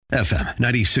FM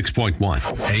 96.1,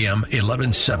 AM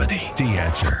 1170. The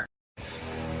Answer.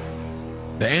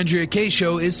 The Andrea Kaye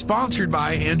Show is sponsored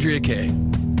by Andrea Kaye.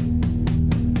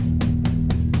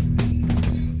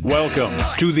 Welcome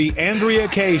to the Andrea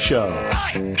Kaye Show.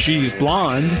 She's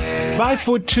blonde,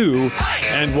 5'2",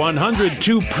 and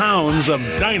 102 pounds of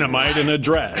dynamite in a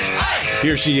dress.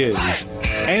 Here she is,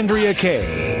 Andrea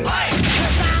Kaye.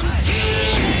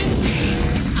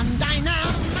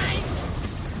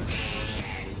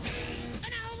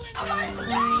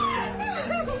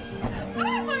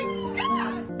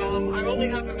 I only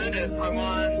have a minute. I'm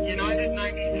on United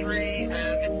 93, and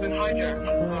it's been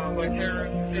hijacked by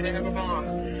terrorists. They have a bomb.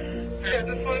 I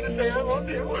just wanted to say I love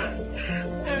you.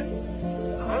 And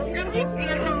I'm going to miss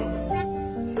you.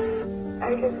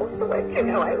 I just want to let you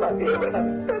know I love you, and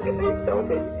I'm so going to be so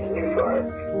busy in New York.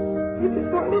 I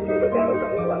just wanted you to know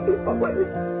that I love you so much.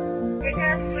 Good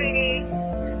job, sweetie.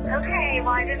 Okay, well,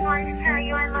 I just wanted to tell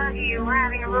you I love you. We're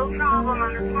having a little problem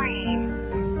on the plane.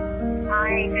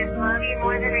 I just love you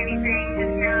more than anything.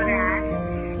 Just know that.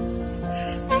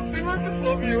 Well, see, I just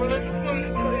love you, and I just wanted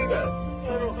to tell you that. I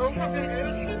don't know if I'm going to be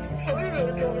able to tell you that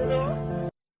again or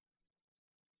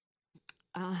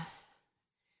not.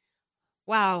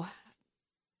 Wow.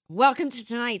 Welcome to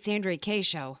tonight's Andrea Kaye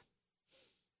Show.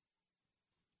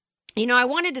 You know, I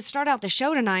wanted to start out the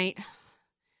show tonight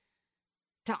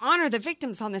to honor the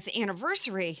victims on this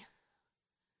anniversary.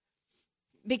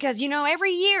 Because, you know,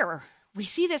 every year we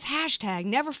see this hashtag,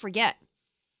 never forget.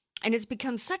 And it's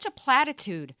become such a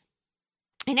platitude.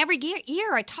 And every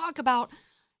year I talk about,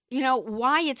 you know,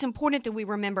 why it's important that we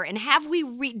remember. And have we,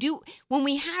 when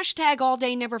we hashtag all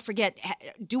day, never forget,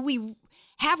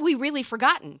 have we really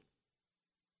forgotten?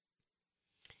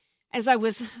 As I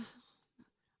was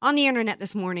on the internet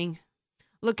this morning,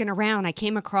 looking around, I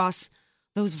came across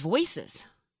those voices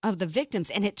of the victims,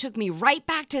 and it took me right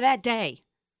back to that day.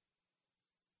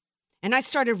 And I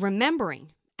started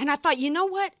remembering, and I thought, you know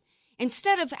what?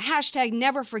 Instead of hashtag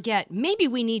never forget, maybe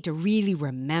we need to really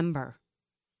remember.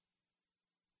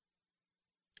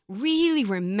 Really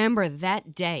remember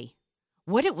that day,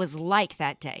 what it was like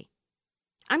that day.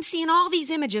 I'm seeing all these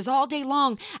images all day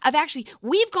long of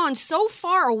we've gone so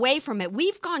far away from it.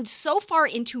 We've gone so far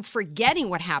into forgetting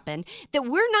what happened that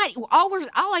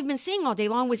all I've been seeing all day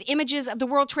long was images of the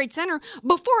World Trade Center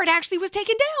before it actually was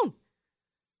taken down.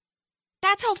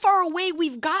 That's how far away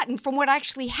we've gotten from what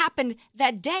actually happened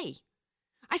that day.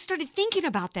 I started thinking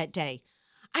about that day.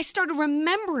 I started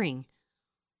remembering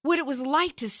what it was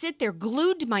like to sit there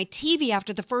glued to my TV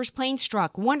after the first plane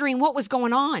struck, wondering what was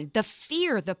going on, the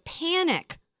fear, the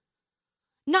panic,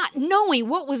 not knowing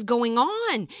what was going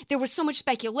on. There was so much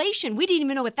speculation. We didn't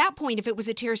even know at that point if it was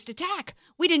a terrorist attack.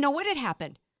 We didn't know what had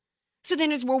happened. So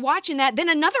then as we're watching that, then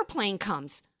another plane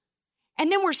comes.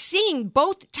 And then we're seeing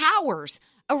both towers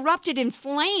erupted in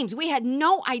flames. We had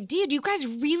no idea. Do you guys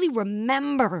really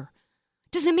remember?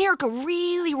 Does America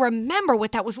really remember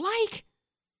what that was like?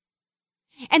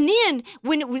 And then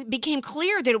when it became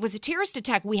clear that it was a terrorist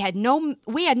attack, we had no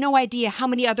idea how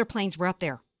many other planes were up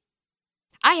there.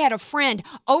 I had a friend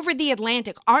over the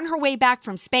Atlantic on her way back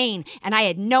from Spain, and I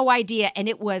had no idea. And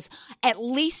it was at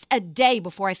least a day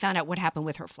before I found out what happened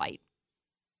with her flight.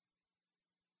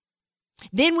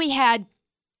 Then we had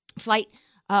flight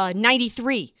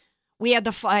 93. We had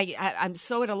the flight. I'm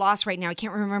so at a loss right now. I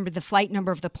can't remember the flight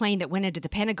number of the plane that went into the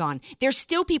Pentagon. There's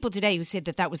still people today who said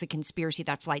that was a conspiracy.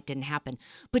 That flight didn't happen.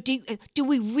 But do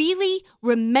we really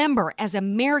remember as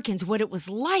Americans what it was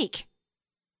like?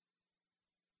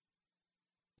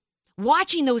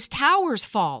 Watching those towers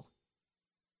fall.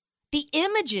 The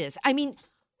images. I mean,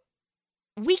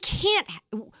 we can't,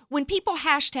 when people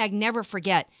hashtag never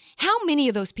forget, how many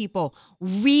of those people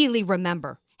really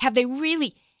remember? Have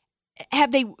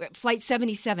they, Flight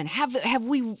 77,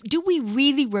 do we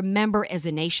really remember as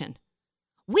a nation?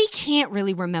 We can't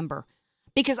really remember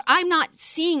because I'm not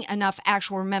seeing enough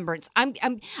actual remembrance. I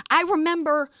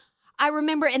remember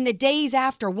in the days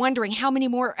after wondering how many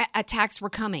more attacks were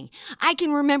coming. I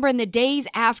can remember in the days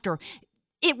after,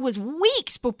 it was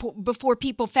weeks before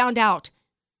people found out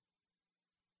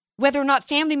whether or not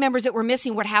family members that were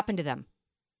missing, what happened to them.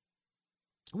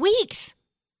 Weeks.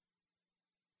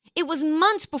 It was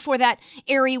months before that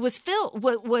area was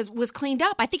cleaned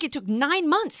up. I think it took 9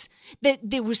 months.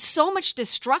 There was so much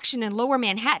destruction in Lower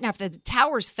Manhattan after the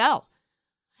towers fell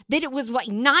that it was like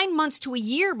 9 months to a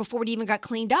year before it even got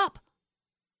cleaned up.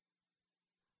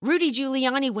 Rudy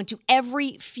Giuliani went to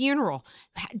every funeral.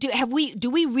 Do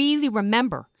we really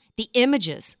remember the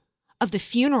images of the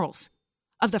funerals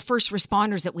of the first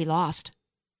responders that we lost?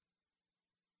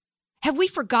 Have we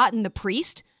forgotten the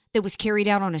priest that was carried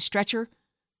out on a stretcher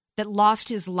that lost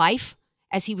his life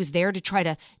as he was there to try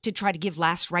to give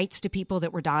last rites to people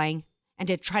that were dying and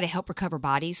to try to help recover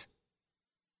bodies.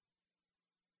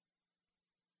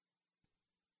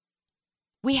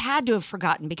 We had to have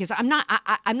forgotten because I'm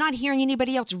not hearing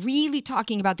anybody else really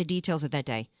talking about the details of that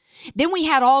day. Then we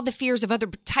had all the fears of other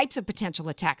types of potential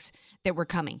attacks that were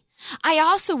coming. I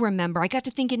also remember, I got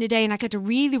to thinking today and I got to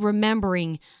really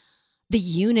remembering the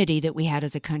unity that we had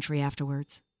as a country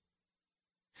afterwards.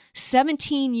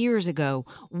 17 years ago,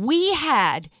 we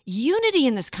had unity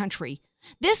in this country.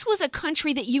 This was a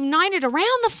country that united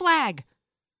around the flag.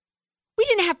 We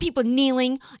didn't have people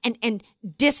kneeling and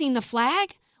dissing the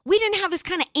flag. We didn't have this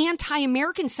kind of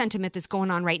anti-American sentiment that's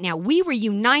going on right now. We were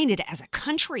united as a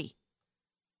country.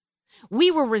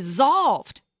 We were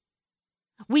resolved.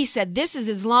 We said, this is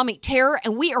Islamic terror,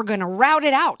 and we are going to rout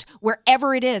it out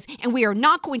wherever it is, and we are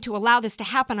not going to allow this to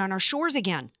happen on our shores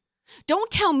again.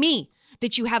 Don't tell me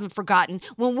that you haven't forgotten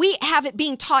when we have it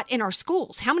being taught in our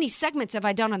schools. How many segments have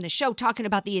I done on the show talking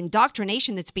about the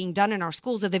indoctrination that's being done in our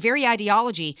schools of the very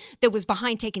ideology that was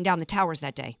behind taking down the towers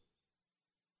that day?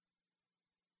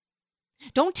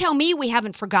 Don't tell me we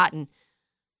haven't forgotten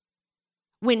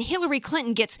when Hillary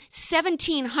Clinton gets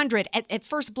 1,700, at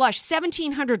first blush,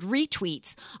 1,700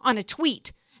 retweets on a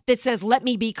tweet that says, let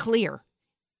me be clear,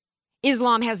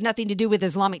 Islam has nothing to do with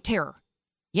Islamic terror.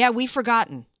 Yeah, we've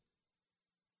forgotten.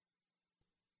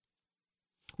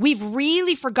 We've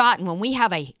really forgotten when we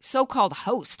have a so-called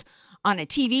host on a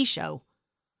TV show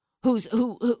who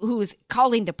is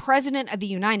calling the president of the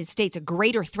United States a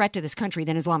greater threat to this country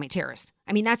than Islamic terrorists.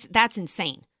 I mean, that's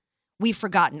insane. We've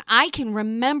forgotten. I can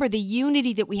remember the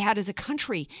unity that we had as a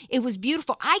country. It was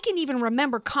beautiful. I can even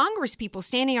remember Congress people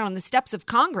standing out on the steps of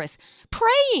Congress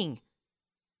praying.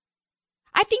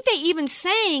 I think they even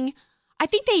sang. I'm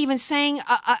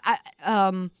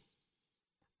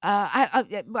going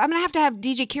to have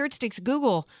DJ Carrot Sticks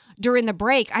Google during the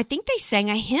break. I think they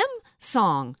sang a hymn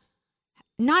song.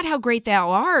 Not How Great Thou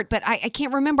Art, but I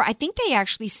can't remember. I think they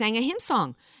actually sang a hymn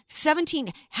song.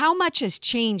 How much has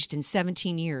changed in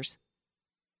 17 years?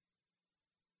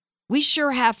 We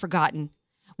sure have forgotten.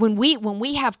 When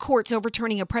we have courts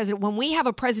overturning a president, when we have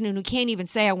a president who can't even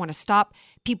say, I want to stop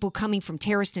people coming from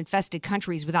terrorist-infested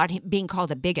countries without him being called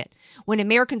a bigot. When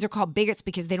Americans are called bigots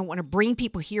because they don't want to bring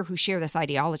people here who share this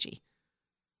ideology.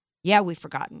 Yeah, we've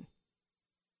forgotten.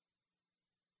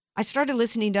 I started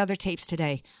listening to other tapes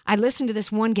today. I listened to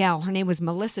this one gal. Her name was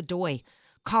Melissa Doy,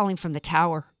 calling from the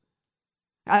tower,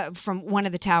 from one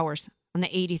of the towers on the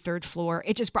 83rd floor.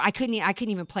 I couldn't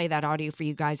even play that audio for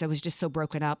you guys. I was just so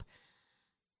broken up.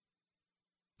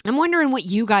 I'm wondering what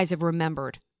you guys have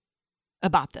remembered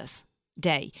about this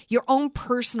day, your own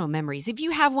personal memories. If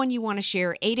you have one you want to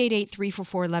share,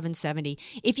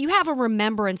 888-344-1170. If you have a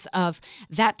remembrance of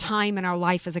that time in our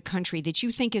life as a country that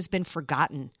you think has been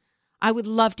forgotten, I would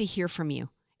love to hear from you.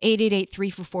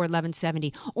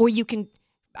 888-344-1170. Or you can,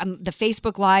 the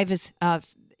Facebook Live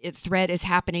thread is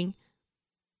happening.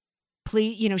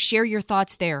 Please, share your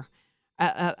thoughts there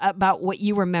about what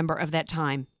you remember of that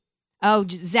time. Oh,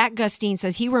 Zach Gustine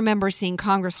says he remembers seeing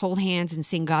Congress hold hands and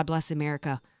sing God Bless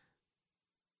America.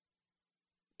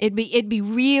 It'd be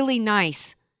really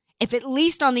nice if at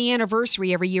least on the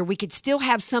anniversary every year we could still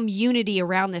have some unity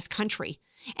around this country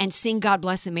and sing God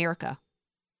Bless America.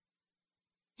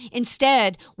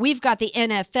 Instead, we've got the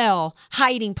NFL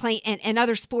and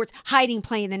other sports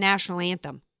playing the national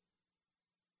anthem.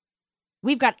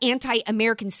 We've got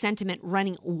anti-American sentiment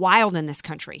running wild in this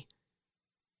country.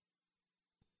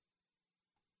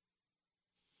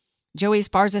 Joey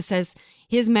Esparza says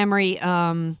his memory,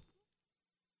 no,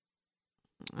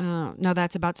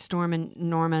 that's about Storm and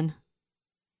Norman.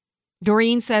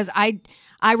 Doreen says, I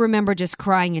remember just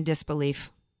crying in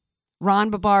disbelief. Ron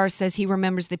Babar says he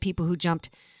remembers the people who jumped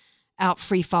out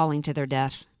free falling to their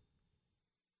death.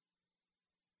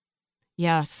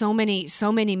 Yeah, so many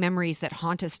memories that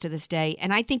haunt us to this day.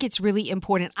 And I think it's really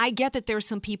important. I get that there's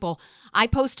some people. I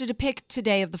posted a pic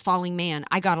today of the falling man.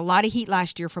 I got a lot of heat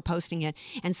last year for posting it.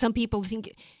 And some people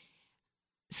think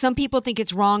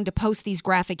it's wrong to post these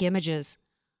graphic images.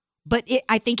 But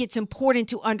I think it's important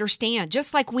to understand,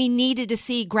 just like we needed to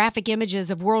see graphic images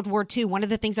of World War II. One of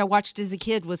the things I watched as a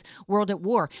kid was World at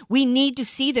War. We need to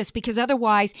see this because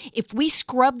otherwise, if we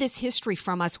scrub this history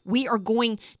from us, we are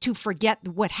going to forget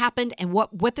what happened and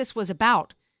what this was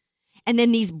about. And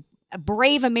then these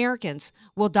brave Americans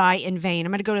will die in vain.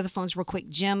 I'm going to go to the phones real quick.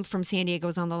 Jim from San Diego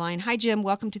is on the line. Hi, Jim.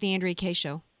 Welcome to the Andrea Kaye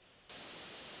Show.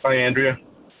 Hi, Andrea.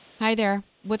 Hi there.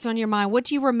 What's on your mind? What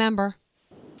do you remember?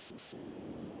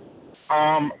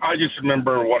 I just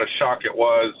remember what a shock it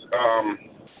was.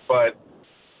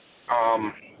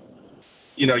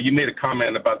 you made a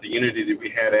comment about the unity that we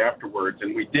had afterwards,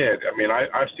 and we did. I mean,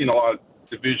 I've seen a lot of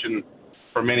division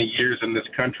for many years in this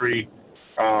country,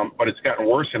 but it's gotten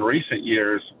worse in recent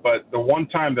years. But the one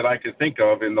time that I could think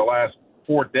of in the last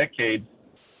 4 decades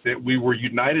that we were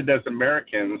united as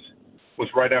Americans was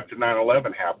right after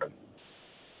 9/11 happened.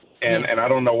 And I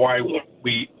don't know why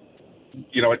we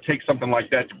it takes something like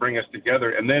that to bring us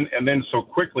together, and then so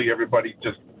quickly everybody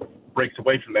just breaks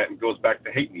away from that and goes back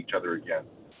to hating each other again.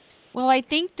 Well, I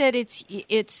think that it's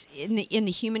in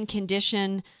the human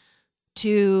condition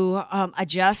to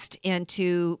adjust and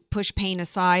to push pain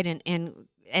aside, and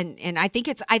I think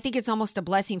it's almost a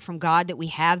blessing from God that we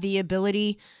have the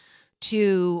ability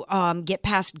to get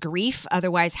past grief.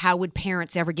 Otherwise, how would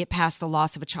parents ever get past the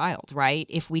loss of a child, right?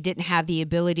 If we didn't have the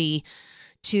ability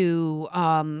to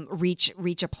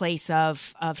reach a place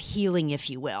of healing, if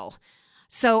you will.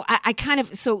 So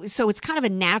so it's kind of a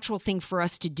natural thing for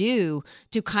us to do,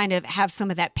 to kind of have some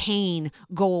of that pain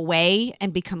go away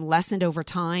and become lessened over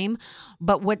time.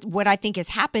 But what I think has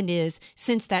happened is,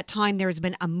 since that time, there's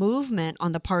been a movement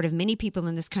on the part of many people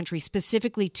in this country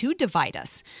specifically to divide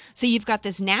us. So you've got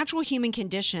this natural human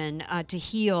condition to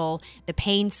heal. The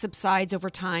pain subsides over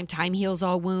time. Time heals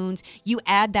all wounds. You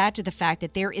add that to the fact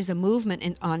that there is a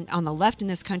movement on the left in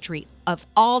this country of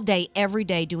all day, every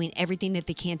day, doing everything that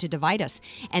they can to divide us.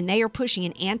 And they are pushing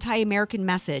an anti-American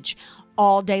message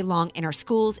all day long in our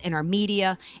schools, in our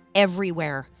media,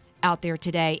 everywhere out there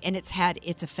today. And it's had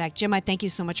its effect. Jim, I thank you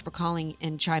so much for calling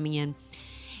and chiming in.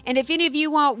 And if any of you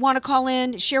want to call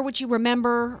in, share what you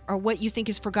remember or what you think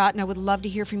is forgotten, I would love to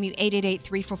hear from you.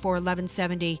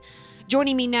 888-344-1170.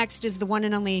 Joining me next is the one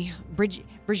and only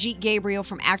Brigitte Gabriel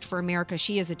from Act for America.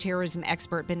 She is a terrorism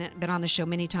expert, been on the show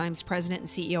many times, president and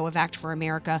CEO of Act for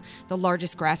America, the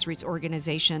largest grassroots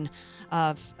organization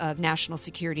of national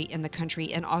security in the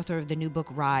country, and author of the new book,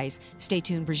 Rise. Stay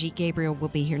tuned. Brigitte Gabriel will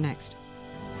be here next.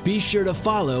 Be sure to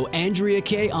follow Andrea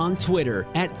Kaye on Twitter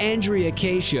 @Andrea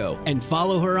Kaye Show, and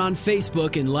follow her on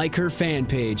Facebook and like her fan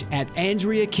page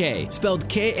 @Andrea Kaye, spelled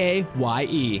Kaye.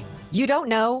 You don't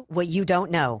know what you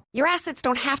don't know. Your assets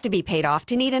don't have to be paid off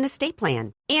to need an estate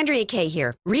plan. Andrea Kaye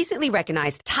here. Recently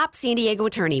recognized top San Diego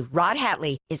attorney Rod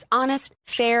Hatley is honest,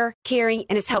 fair, caring,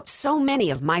 and has helped so many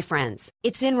of my friends.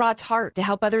 It's in Rod's heart to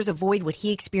help others avoid what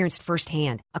he experienced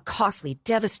firsthand, a costly,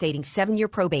 devastating 7-year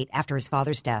probate after his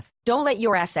father's death. Don't let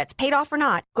your assets, paid off or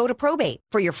not, go to probate.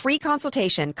 For your free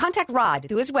consultation, contact Rod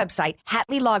through his website,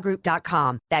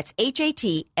 HatleyLawGroup.com. That's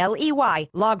HATLEY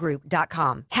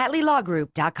lawgroup.com.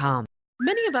 HatleyLawGroup.com.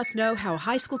 Many of us know how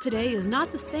high school today is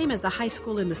not the same as the high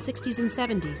school in the 60s and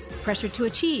 70s. Pressure to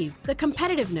achieve, the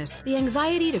competitiveness, the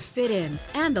anxiety to fit in,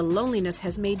 and the loneliness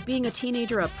has made being a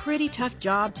teenager a pretty tough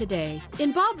job today.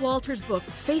 In Bob Walter's book,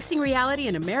 Facing Reality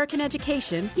in American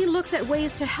Education, he looks at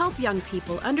ways to help young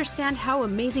people understand how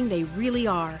amazing they really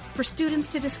are, for students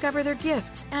to discover their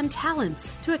gifts and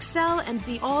talents, to excel and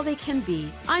be all they can be.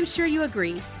 I'm sure you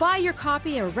agree. Buy your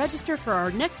copy or register for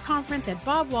our next conference at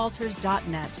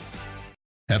bobwalters.net.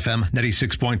 FM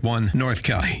 96.1 North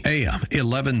County, AM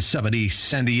 1170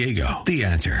 San Diego. The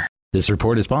Answer. This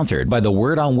report is sponsored by the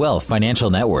Word on Wealth Financial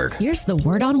Network. Here's the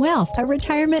Word on Wealth, a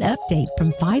retirement update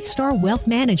from 5-star wealth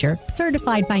manager,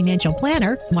 certified financial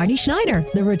planner, Marty Schneider,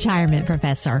 the retirement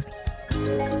professor.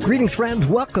 Greetings, friends.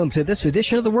 Welcome to this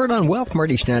edition of the Word on Wealth.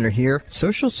 Marty Schneider here.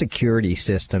 Social Security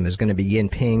system is going to begin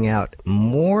paying out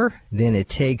more than it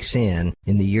takes in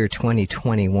the year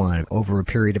 2021. Over a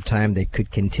period of time, they could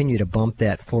continue to bump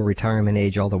that full retirement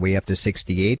age all the way up to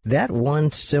 68. That one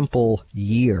simple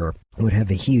year would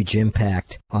have a huge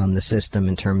impact on the system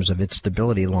in terms of its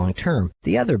stability long term.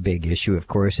 The other big issue, of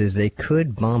course, is they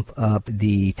could bump up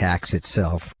the tax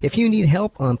itself. If you need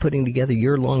help on putting together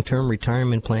your long-term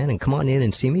retirement plan, and come on in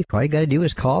and see me, all you got to do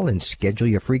is call and schedule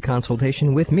your free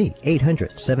consultation with me.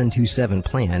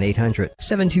 800-727-PLAN,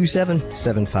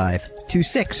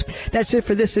 800-727-7526. That's it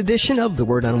for this edition of The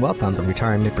Word on Wealth. I'm the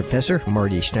retirement professor,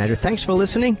 Marty Schneider. Thanks for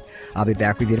listening. I'll be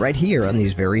back with you right here on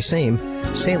these very same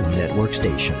Salem Network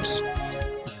stations.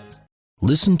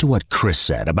 Listen to what Chris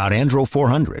said about Andro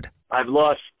 400. I've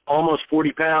lost almost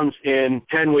 40 pounds in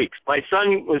 10 weeks. My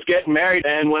son was getting married,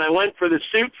 and when I went for the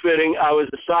suit fitting, I was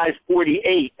a size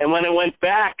 48. And when I went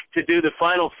back to do the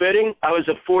final fitting, I was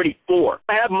a 44.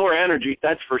 I have more energy,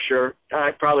 that's for sure. I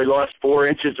probably lost 4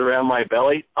 inches around my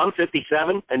belly. I'm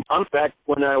 57, and I'm back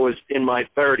when I was in my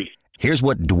 30s. Here's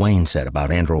what Dwayne said about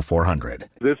Andro 400.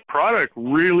 This product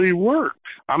really works.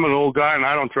 I'm an old guy and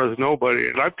I don't trust nobody.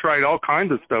 And I've tried all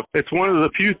kinds of stuff. It's one of the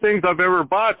few things I've ever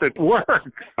bought that works.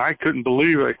 I couldn't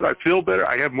believe it. I feel better.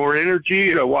 I have more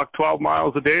energy. I walk 12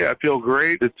 miles a day. I feel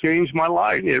great. It changed my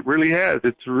life. It really has.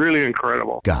 It's really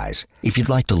incredible. Guys, if you'd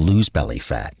like to lose belly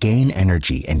fat, gain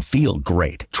energy, and feel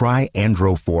great, try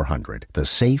Andro 400, the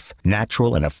safe,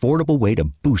 natural, and affordable way to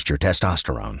boost your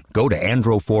testosterone. Go to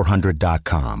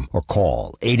andro400.com or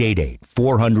call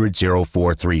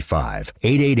 888-400-0435.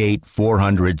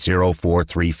 888-400-0435.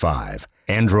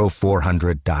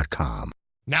 andro400.com.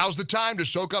 Now's the time to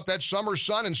soak up that summer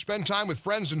sun and spend time with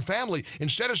friends and family.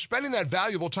 Instead of spending that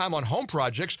valuable time on home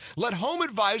projects, let Home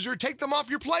Advisor take them off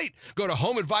your plate. Go to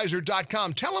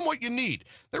HomeAdvisor.com. Tell them what you need.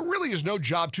 There really is no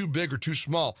job too big or too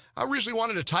small. I recently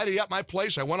wanted to tidy up my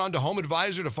place. I went on to Home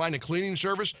Advisor to find a cleaning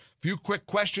service. Few quick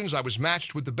questions. I was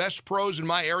matched with the best pros in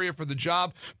my area for the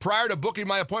job. Prior to booking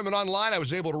my appointment online, I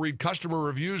was able to read customer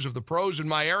reviews of the pros in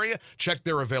my area, check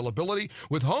their availability.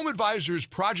 With Home Advisor's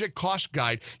Project Cost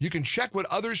Guide, you can check what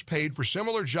others paid for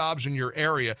similar jobs in your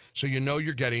area so you know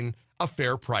you're getting a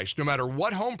fair price. No matter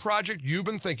what home project you've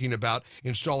been thinking about,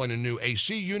 installing a new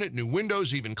AC unit, new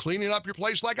windows, even cleaning up your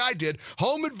place like I did,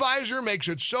 Home Advisor makes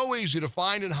it so easy to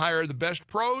find and hire the best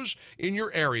pros in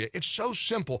your area. It's so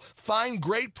simple. Find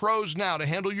great pros now to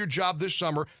handle your job this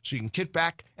summer so you can kick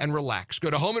back and relax. Go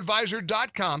to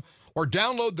HomeAdvisor.com or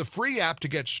download the free app to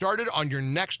get started on your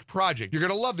next project. You're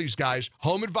going to love these guys.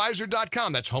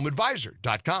 HomeAdvisor.com. That's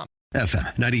HomeAdvisor.com.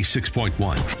 FM 96.1,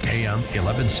 AM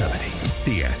 1170.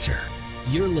 The Answer.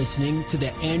 You're listening to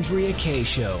The Andrea Kaye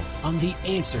Show on The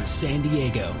Answer San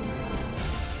Diego.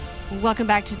 Welcome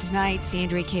back to tonight's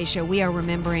Andrea Kaye Show. We are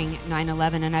remembering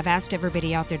 9/11, and I've asked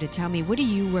everybody out there to tell me, what do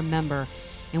you remember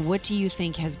and what do you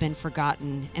think has been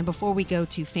forgotten? And before we go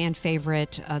to fan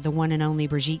favorite, the one and only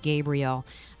Brigitte Gabriel,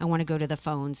 I want to go to the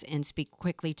phones and speak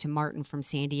quickly to Martin from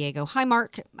San Diego. Hi,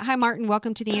 Martin.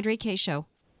 Welcome to The Andrea Kaye Show.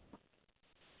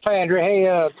 Hi, Andrea. Hey,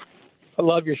 I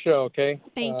love your show, okay?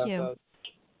 Thank you.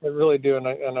 I really do, and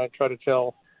I try to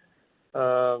tell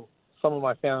some of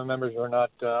my family members who are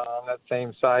not on that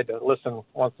same side to listen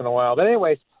once in a while. But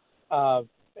anyways, I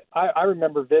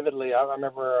remember vividly. I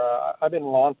remember I've been in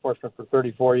law enforcement for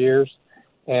 34 years,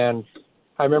 and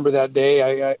I remember that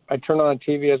day I turned on the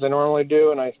TV as I normally do,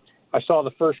 and I saw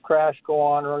the first crash go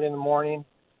on early in the morning,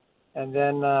 and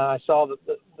then I saw the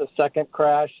second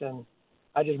crash, and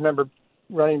I just remember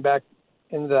running back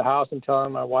into the house and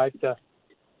telling my wife to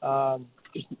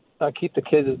just keep the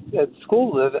kids at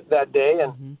school that day,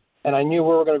 and I knew we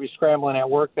were going to be scrambling at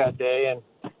work that day, and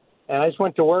I just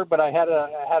went to work, but I had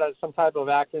some type of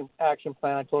action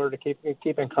plan. I told her to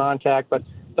keep in contact, but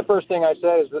the first thing I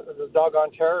said is the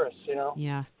doggone terrorists, you know.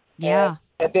 Yeah.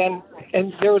 And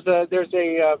there's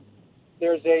a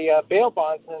bail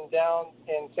bondsman down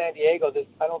in San Diego.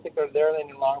 I don't think they're there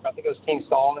any longer. But I think it was King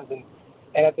Solomon's,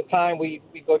 and at the time we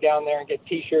go down there and get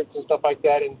T-shirts and stuff like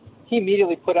that, and he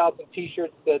immediately put out some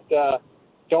T-shirts that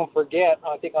don't forget,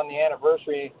 I think, on the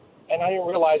anniversary, and I didn't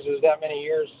realize it was that many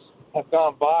years have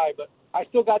gone by, but I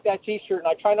still got that T-shirt, and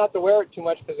I try not to wear it too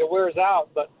much because it wears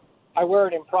out, but I wear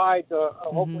it in pride.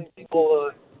 Hopefully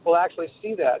people will actually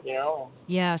see that, you know.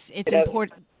 Yes, it's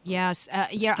important. Yes.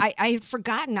 I had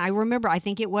forgotten. I remember, I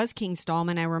think it was King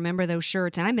Stallman. I remember those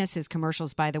shirts, and I miss his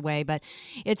commercials, by the way. But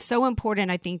it's so important,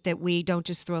 I think, that we don't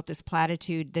just throw up this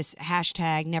platitude, this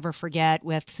hashtag never forget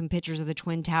with some pictures of the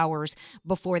Twin Towers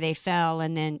before they fell,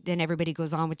 and then everybody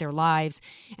goes on with their lives.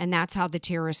 And that's how the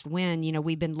terrorists win. You know,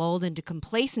 we've been lulled into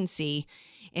complacency,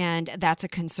 and that's a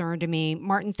concern to me.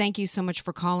 Martin, thank you so much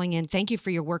for calling in. Thank you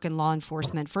for your work in law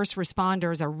enforcement. First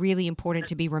responders are really important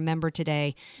to be remembered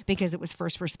today because it was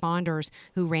first responders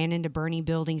who ran into burning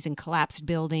buildings and collapsed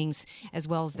buildings, as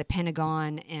well as the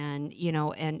Pentagon and, you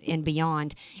know, and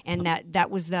beyond. And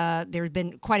there's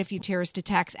been quite a few terrorist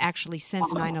attacks actually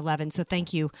since 9/11. So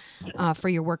thank you for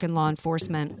your work in law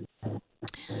enforcement.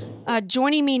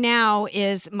 Joining me now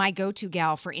is my go-to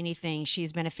gal for anything.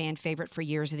 She's been a fan favorite for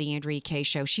years of the Andrea Kaye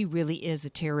Show. She really is a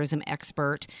terrorism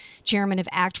expert. Chairman of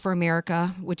Act for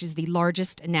America, which is the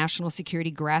largest national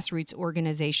security grassroots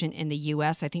organization in the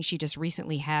U.S. I think she just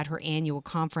recently had her annual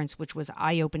conference, which was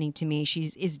eye-opening to me.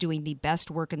 She is doing the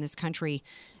best work in this country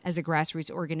as a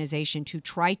grassroots organization to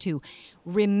try to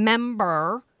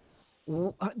remember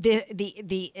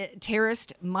the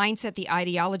terrorist mindset, the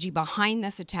ideology behind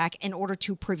this attack in order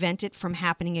to prevent it from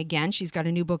happening again. She's got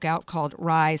a new book out called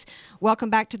Rise. Welcome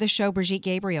back to the show, Brigitte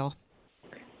Gabriel.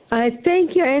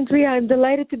 Thank you, Andrea. I'm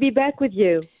delighted to be back with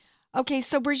you. Okay,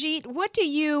 so Brigitte,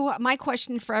 my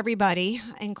question for everybody,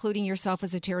 including yourself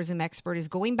as a terrorism expert, is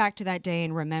going back to that day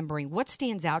and remembering what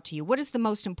stands out to you. What is the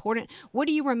most important? What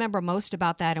do you remember most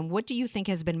about that? And what do you think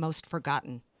has been most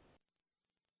forgotten?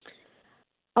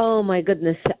 Oh, my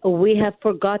goodness. We have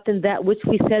forgotten that which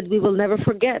we said we will never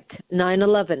forget,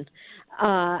 9/11.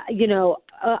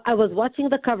 I was watching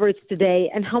the coverage today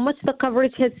and how much the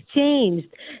coverage has changed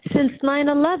since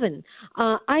 9/11.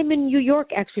 I'm in New York,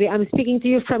 actually. I'm speaking to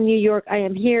you from New York. I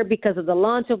am here because of the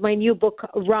launch of my new book,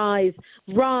 Rise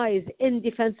in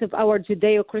Defense of Our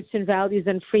Judeo-Christian Values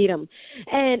and Freedom.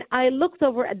 And I looked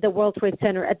over at the World Trade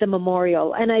Center at the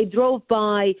memorial, and I drove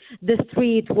by the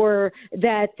street where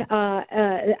that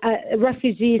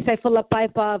refugee, Saifullah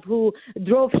Paipov, who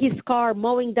drove his car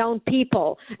mowing down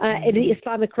people in the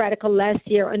Islamic radical last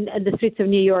year in the streets of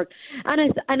New York.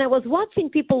 And I was watching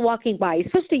people walking by,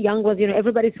 especially young ones.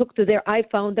 Everybody's hooked to their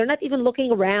iPhone. They're not even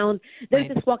looking around. They're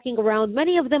just walking around.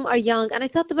 Many of them are young. And I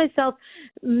thought to myself,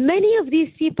 many of these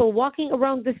people walking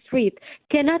around the street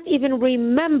cannot even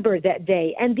remember that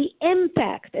day and the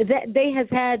impact that day has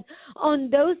had on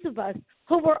those of us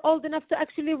who were old enough to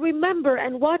actually remember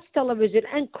and watch television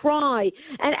and cry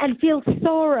and feel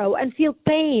sorrow and feel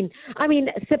pain. I mean,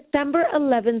 September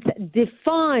 11th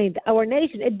defined our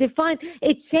nation.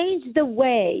 It changed the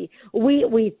way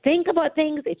we think about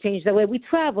things. It changed the way we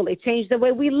travel. It changed the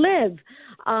way we live.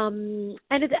 And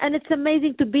it's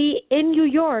amazing to be in New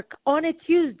York on a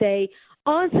Tuesday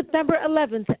on September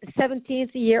 11th,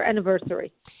 17th year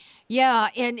anniversary. Yeah,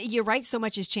 and you're right. So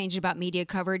much has changed about media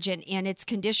coverage, and it's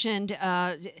conditioned.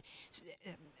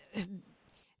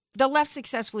 The left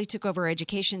successfully took over our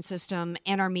education system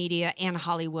and our media and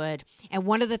Hollywood. And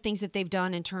one of the things that they've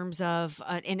done in terms of,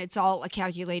 and it's all a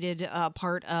calculated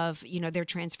part of, their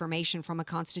transformation from a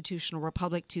constitutional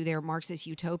republic to their Marxist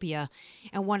utopia.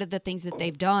 And one of the things that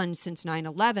they've done since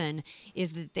 9/11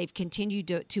 is that they've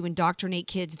continued to indoctrinate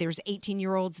kids. There's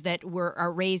 18-year-olds that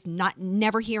are raised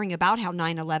never hearing about how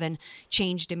 9/11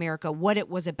 changed America, what it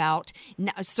was about,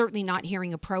 certainly not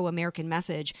hearing a pro-American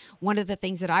message. One of the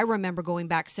things that I remember going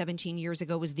back 17 years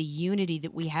ago was the unity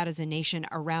that we had as a nation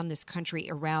around this country,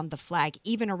 around the flag,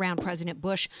 even around President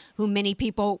Bush, who many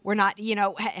people were not,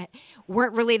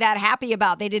 weren't really that happy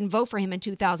about. They didn't vote for him in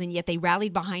 2000, yet they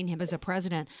rallied behind him as a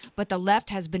president. But the left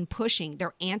has been pushing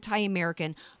their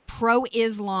anti-American,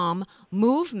 pro-Islam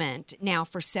movement now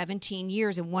for 17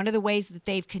 years. And one of the ways that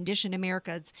they've conditioned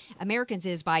Americans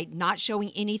is by not showing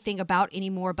anything about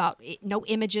no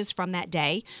images from that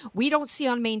day. We don't see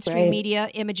on mainstream media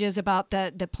images about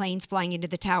the planes flying into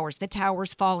the towers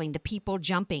falling, the people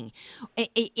jumping,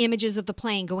 images of the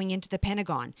plane going into the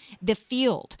Pentagon, the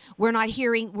field. We're not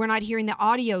hearing the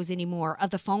audios anymore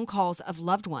of the phone calls of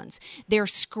loved ones. They're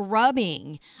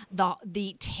scrubbing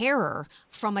the terror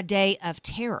from a day of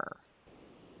terror.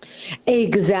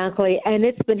 Exactly. And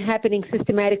it's been happening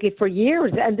systematically for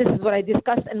years. And this is what I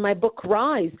discussed in my book,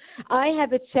 Rise. I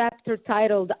have a chapter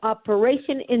titled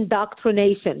Operation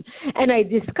Indoctrination. And I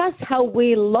discuss how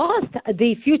we lost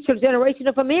the future generation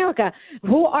of America,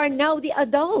 who are now the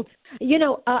adults.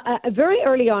 Very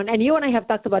early on, and you and I have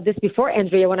talked about this before,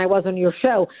 Andrea, when I was on your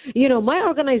show, my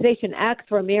organization, Act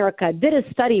for America, did a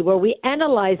study where we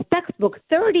analyzed textbooks,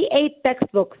 38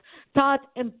 textbooks taught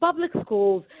in public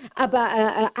schools about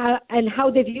and how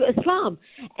they view Islam.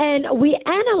 And we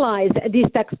analyzed these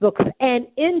textbooks, and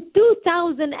in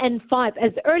 2005,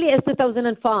 as early as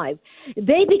 2005,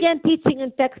 they began teaching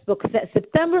in textbooks that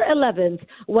September 11th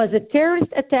was a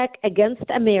terrorist attack against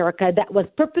America that was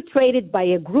perpetrated by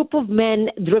a group of men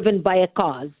driven by a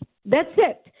cause. That's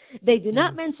it. They do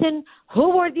not mention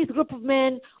who were these group of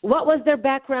men, what was their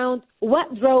background,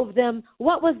 what drove them,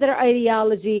 what was their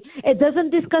ideology. It doesn't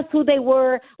discuss who they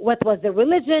were, what was their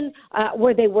religion,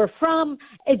 where they were from.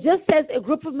 It just says a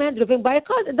group of men driven by a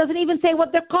cause. It doesn't even say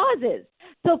what their cause is.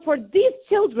 So for these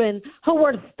children who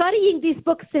were studying these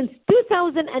books since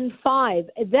 2005,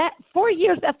 that 4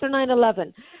 years after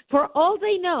 9/11, for all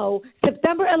they know,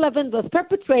 September 11th was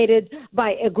perpetrated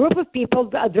by a group of people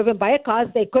driven by a cause.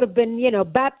 They could have been,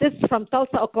 Baptists from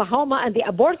Tulsa, Oklahoma, and the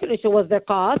abortion issue was their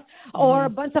cause, or a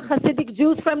bunch of Hasidic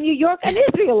Jews from New York and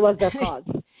Israel was their cause.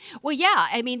 Well, yeah,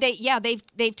 I mean,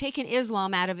 they've taken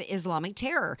Islam out of Islamic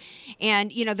terror,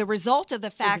 and the result of the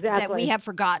fact that we have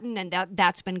forgotten, and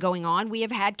that's been going on. We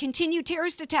have had continued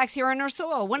terrorist attacks here on our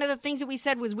soil. One of the things that we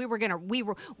said was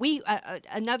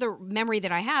another memory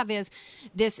that I have is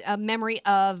this memory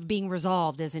of being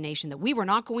resolved as a nation, that we were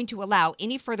not going to allow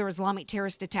any further Islamic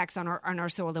terrorist attacks on our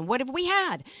soil. And what have we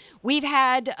had? We've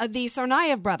had the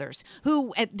Tsarnaev brothers,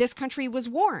 who this country was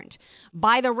warned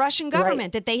by the Russian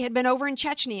government that they had been over in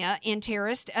Chechnya Bosnia in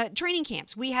terrorist training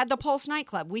camps. We had the Pulse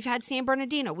nightclub. We've had San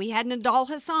Bernardino. We had Nadal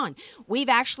Hassan. We've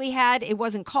actually had, it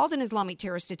wasn't called an Islamic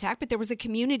terrorist attack, but there was a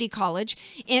community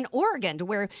college in Oregon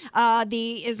where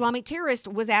the Islamic terrorist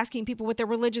was asking people what their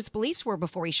religious beliefs were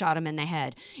before he shot him in the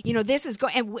head. You know, this is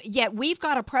and yet we've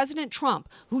got a President Trump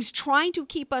who's trying to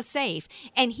keep us safe,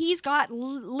 and he's got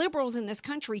liberals in this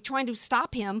country trying to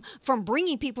stop him from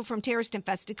bringing people from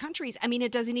terrorist-infested countries. I mean,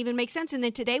 it doesn't even make sense. And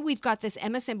then today we've got this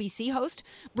MSNBC host,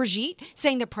 Brigitte,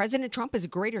 saying that President Trump is a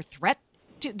greater threat,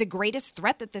 to the greatest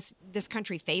threat that this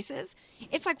country faces.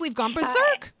 It's like we've gone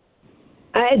berserk.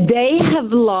 They have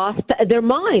lost their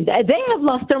mind. They have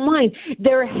lost their mind.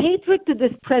 Their hatred to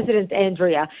this president,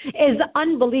 Andrea, is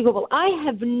unbelievable. I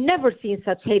have never seen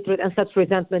such hatred and such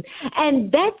resentment.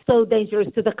 And that's so dangerous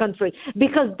to the country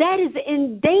because that is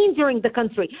endangering the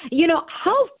country. You know,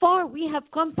 how far we have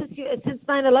come since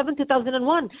 9/11,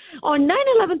 2001. On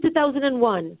 9/11,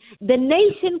 2001, the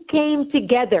nation came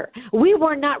together. We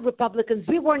were not Republicans.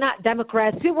 We were not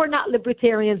Democrats. We were not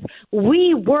libertarians.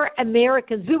 We were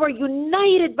Americans. We were united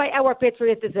by our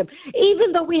patriotism,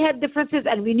 even though we had differences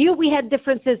and we knew we had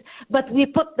differences, but we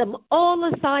put them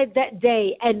all aside that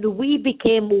day and we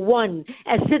became one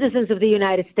as citizens of the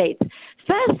United States.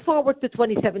 Fast forward to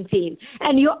 2017,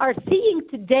 and you are seeing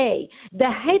today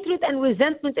the hatred and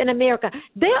resentment in America.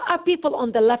 There are people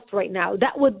on the left right now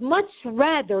that would much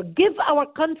rather give our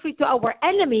country to our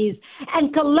enemies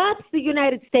and collapse the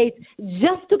United States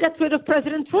just to get rid of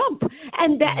President Trump.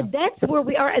 And that's where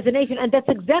we are as a nation, and that's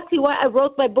exactly why I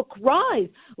wrote my book, Rise.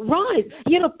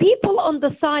 You know, people on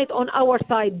our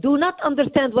side, do not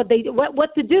understand what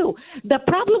to do. The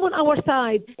problem on our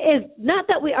side is not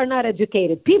that we are not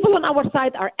educated. People on our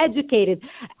side are educated.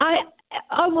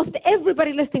 Almost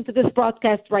everybody listening to this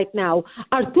broadcast right now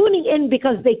are tuning in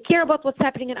because they care about what's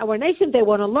happening in our nation. They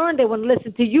want to learn. They want to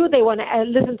listen to you. They want to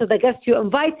listen to the guests you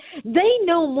invite. They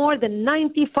know more than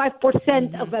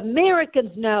 95% of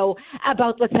Americans know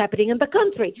about what's happening in the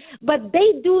country. But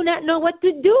they do not know what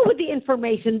to do with the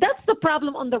information. That's the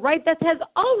problem on the right. That has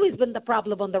always been the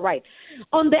problem on the right.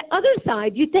 On the other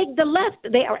side, you take the left.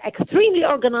 They are extremely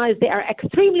organized. They are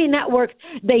extremely networked.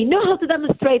 They know how to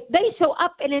demonstrate. They show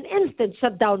up in an instant.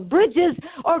 Shut down bridges,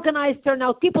 organize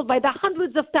turnout people by the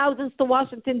hundreds of thousands to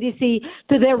Washington, D.C.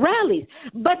 to their rallies.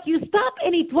 But you stop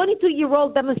any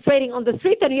 22-year-old demonstrating on the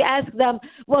street and you ask them,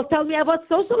 well, tell me about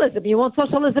socialism. You want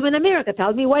socialism in America.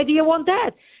 Tell me, why do you want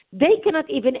that? They cannot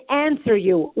even answer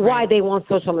you why they want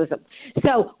socialism.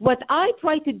 So what I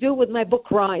try to do with my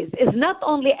book, Rise, is not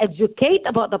only educate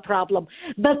about the problem,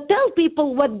 but tell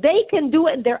people what they can do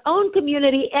in their own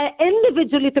community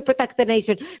individually to protect the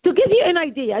nation. To give you an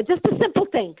idea, just a simple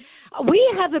thing. We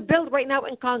have a bill right now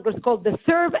in Congress called the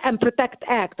Serve and Protect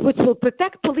Act, which will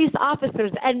protect police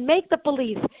officers and make the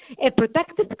police a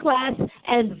protected class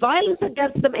and violence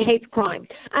against them a hate crime.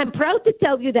 I'm proud to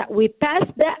tell you that we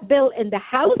passed that bill in the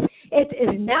House. It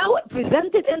is now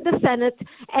presented in the Senate,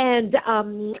 and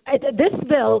this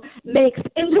bill makes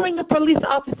injuring a police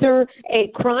officer a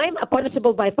crime,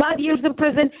 punishable by 5 years in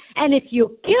prison. And if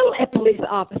you kill a police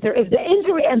officer, if the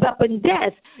injury ends up in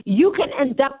death, you can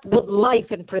end up with life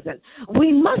in prison.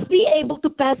 We must be able to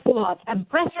pass laws and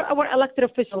pressure our elected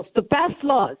officials to pass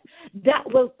laws that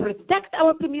will protect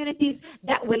our communities,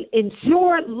 that will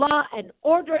ensure law and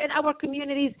order in our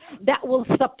communities, that will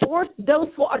support those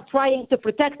who are trying to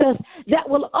protect us, that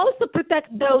will also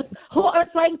protect those who are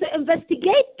trying to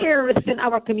investigate terrorists in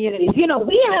our communities. You know,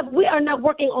 we are now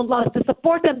working on laws to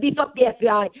support and beef up the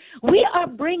FBI. We are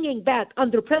bringing back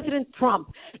under President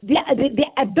Trump the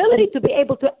ability to be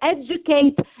able to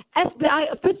educate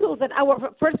FBI officials and our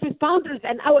first responders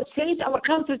and change our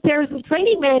counterterrorism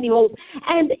training manuals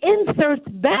and insert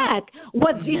back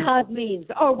what jihad means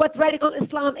or what radical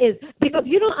Islam is. Because,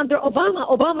 you know, under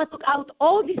Obama took out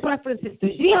all these references to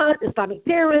jihad, Islamic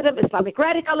terrorism, Islamic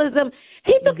radicalism.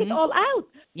 He took it all out.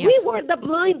 Yes. We were the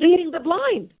blind leading the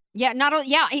blind. Yeah, not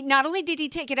only did he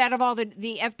take it out of all the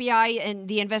FBI and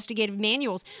the investigative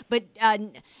manuals, but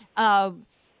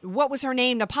what was her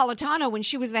name, Napolitano, when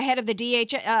she was the head of the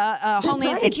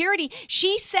Homeland Security,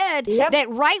 she said that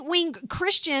right-wing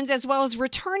Christians as well as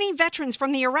returning veterans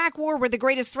from the Iraq War were the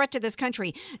greatest threat to this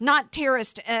country, not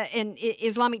terrorist and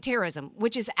Islamic terrorism,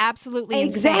 which is absolutely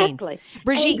insane.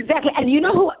 Brigitte. Exactly. And you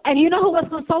know who was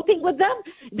consulting with them?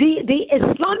 The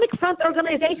Islamic Front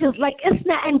organizations like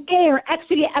ISNA and CARE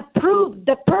actually approved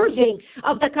the purging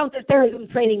of the counterterrorism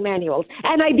training manuals.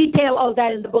 And I detail all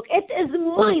that in the book. It is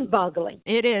mind-boggling.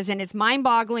 It is, and it's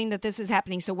mind-boggling that this is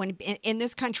happening. So when in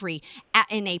this country,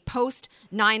 in a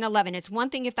post-9/11, it's one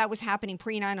thing if that was happening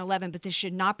pre-9/11, but this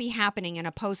should not be happening in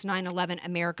a post-9/11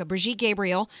 America. Brigitte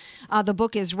Gabriel, the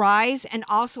book is Rise, and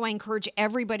also I encourage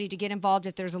everybody to get involved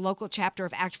if there's a local chapter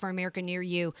of Act for America near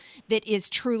you that is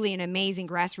truly an amazing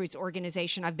grassroots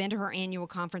organization. I've been to her annual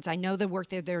conference. I know the work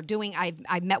that they're doing.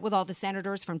 I've met with all the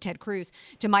senators from Ted Cruz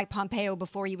to Mike Pompeo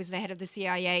before he was the head of the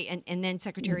CIA and then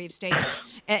Secretary of State.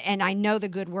 And I know the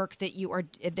good work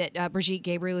that Brigitte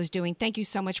Gabriel is doing. Thank you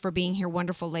so much for being here.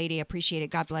 Wonderful lady. I appreciate it.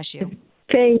 God bless you.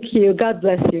 Thank you. God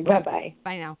bless you. Bye-bye.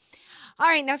 Bye now. All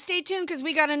right, now stay tuned because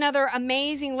we got another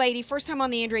amazing lady. First time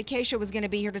on the Andrea Kaye Show was going to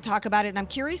be here to talk about it. And I'm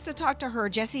curious to talk to her,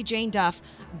 Jessie Jane Duff,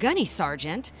 Gunny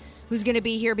Sergeant, who's going to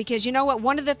be here because you know what?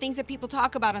 One of the things that people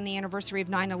talk about on the anniversary of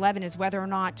 9/11 is whether or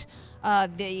not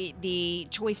the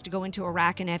choice to go into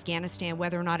Iraq and Afghanistan,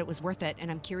 whether or not it was worth it. And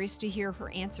I'm curious to hear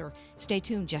her answer. Stay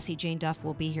tuned. Jessie Jane Duff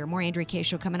will be here. More Andrea Kaye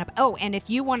Show coming up. Oh, and if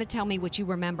you want to tell me what you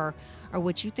remember or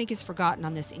what you think is forgotten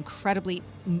on this incredibly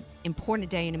important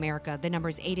day in America, the number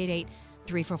is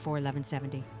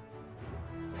 888-344-1170.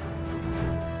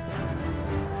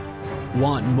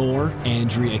 Want more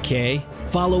Andrea Kaye?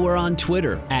 Follow her on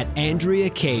Twitter at Andrea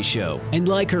Kaye Show and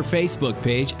like her Facebook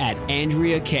page at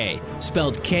Andrea Kaye,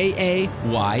 spelled Kaye.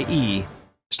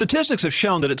 Statistics have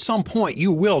shown that at some point you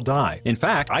will die. In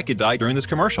fact, I could die during this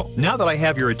commercial. Now that I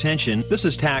have your attention, this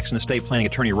is tax and estate planning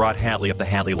attorney Rod Hadley of the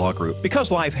Hadley Law Group.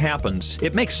 Because life happens,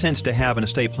 it makes sense to have an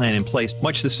estate plan in place,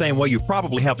 much the same way you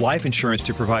probably have life insurance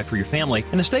to provide for your family.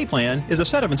 An estate plan is a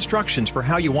set of instructions for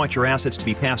how you want your assets to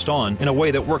be passed on in a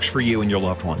way that works for you and your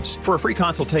loved ones. For a free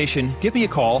consultation, give me a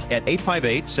call at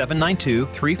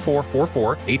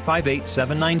 858-792-3444,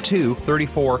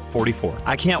 858-792-3444.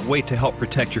 I can't wait to help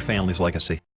protect your family's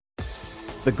legacy.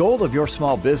 The goal of your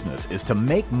small business is to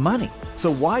make money.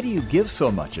 So why do you give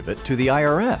so much of it to the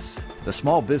IRS? The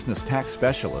small business tax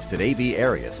specialists at AV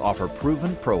Arias offer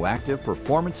proven, proactive,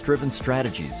 performance-driven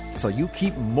strategies so you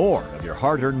keep more of your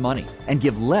hard-earned money and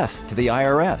give less to the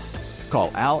IRS.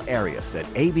 Call Al Arias at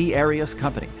AV Arias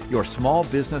Company, your small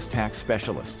business tax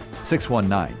specialists.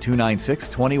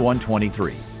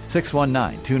 619-296-2123.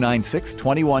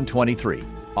 619-296-2123.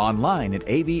 Online at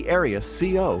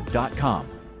avariasco.com.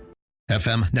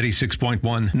 FM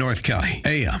 96.1 North County,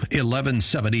 AM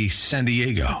 1170 San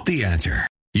Diego. The Answer.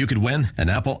 You could win an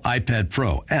Apple iPad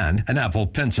Pro and an Apple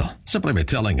Pencil simply by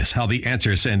telling us how The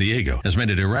Answer San Diego has made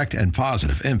a direct and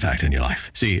positive impact in your life.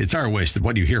 See, it's our wish that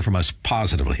what you hear from us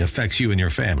positively affects you and your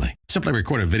family. Simply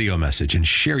record a video message and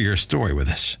share your story with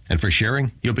us. And for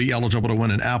sharing, you'll be eligible to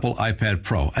win an Apple iPad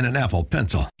Pro and an Apple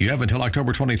Pencil. You have until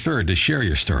October 23rd to share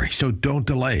your story, so don't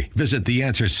delay. Visit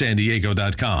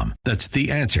TheAnswerSanDiego.com. That's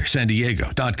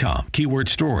TheAnswerSanDiego.com. Keyword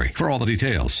story for all the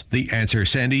details.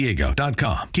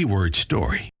 TheAnswerSanDiego.com. Keyword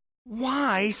story.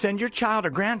 Why send your child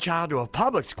or grandchild to a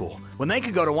public school when they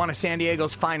could go to one of San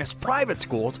Diego's finest private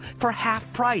schools for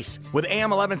half price? With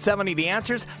AM 1170 The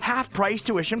Answer's half-price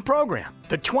tuition program.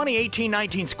 The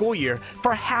 2018-19 school year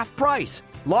for half price.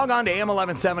 Log on to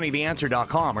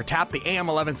am1170theanswer.com or tap the AM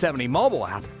 1170 mobile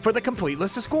app for the complete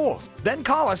list of schools. Then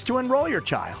call us to enroll your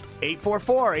child.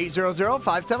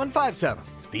 844-800-5757.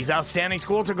 These outstanding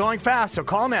schools are going fast, so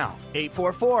call now.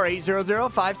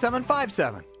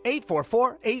 844-800-5757.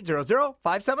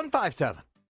 844-800-5757.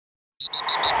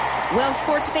 Well,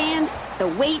 sports fans, the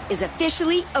wait is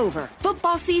officially over.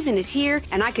 Football season is here,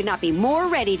 and I could not be more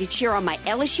ready to cheer on my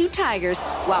LSU Tigers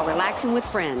while relaxing with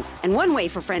friends. And one way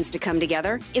for friends to come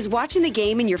together is watching the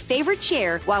game in your favorite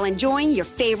chair while enjoying your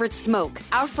favorite smoke.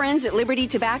 Our friends at Liberty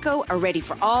Tobacco are ready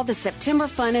for all the September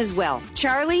fun as well.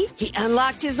 Charlie, he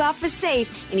unlocked his office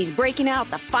safe, and he's breaking out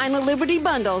the final Liberty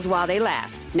bundles while they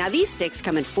last. Now, these sticks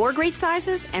come in 4 great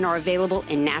sizes and are available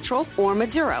in natural or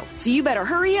Maduro. So you better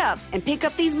hurry up and pick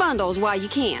up these bundles while you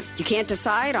can. You can't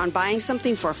decide on buying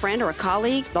something for a friend or a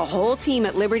colleague? The whole team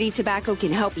at Liberty Tobacco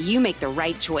can help you make the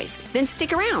right choice. Then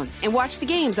stick around and watch the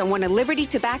games on one of Liberty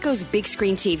Tobacco's big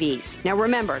screen TVs. Now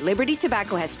remember, Liberty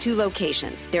Tobacco has 2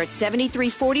 locations. They're at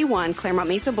 7341 Claremont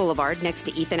Mesa Boulevard next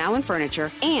to Ethan Allen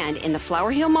Furniture and in the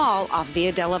Flower Hill Mall off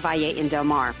Via de la Valle in Del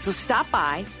Mar. So stop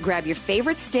by, grab your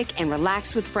favorite stick, and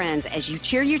relax with friends as you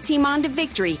cheer your team on to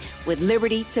victory with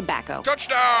Liberty Tobacco.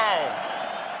 Touchdown!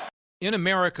 In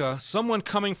America, someone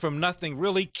coming from nothing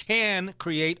really can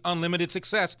create unlimited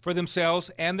success for themselves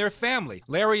and their family.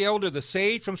 Larry Elder, the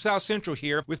sage from South Central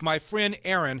here with my friend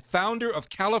Aaron, founder of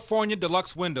California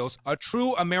Deluxe Windows, a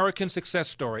true American success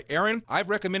story. Aaron, I've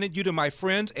recommended you to my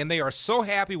friends, and they are so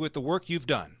happy with the work you've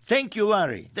done. Thank you,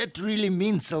 Larry. That really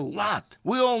means a lot.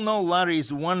 We all know Larry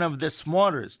is one of the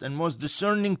smartest and most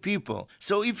discerning people.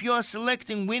 So if you are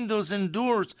selecting windows and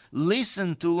doors,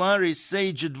 listen to Larry's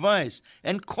sage advice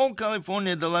and call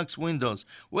California Deluxe Windows.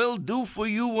 We'll do for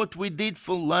you what we did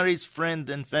for Larry's friend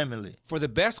and family. For the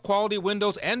best quality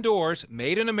windows and doors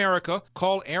made in America,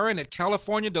 call Aaron at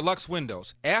California Deluxe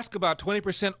Windows. Ask about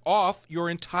 20% off your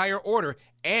entire order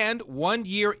and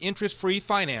 1-year interest-free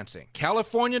financing.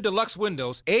 California Deluxe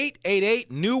Windows,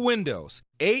 888-NEW-WINDOWS.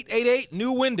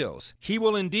 888-NEW-WINDOWS. He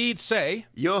will indeed say,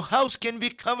 your house can be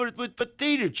covered with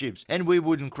potato chips, and we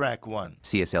wouldn't crack one.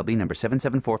 CSLB number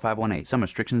 774518. Some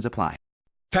restrictions apply.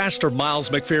 Pastor Miles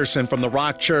McPherson from the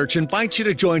Rock Church invites you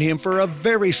to join him for a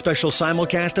very special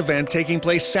simulcast event taking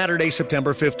place Saturday,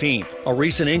 September 15th. A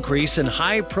recent increase in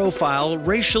high-profile,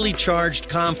 racially charged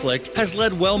conflict has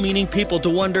led well-meaning people to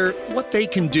wonder what they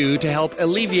can do to help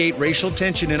alleviate racial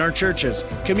tension in our churches,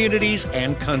 communities,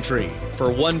 and country.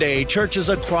 For one day, churches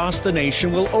across the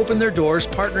nation will open their doors,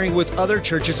 partnering with other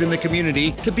churches in the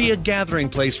community to be a gathering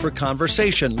place for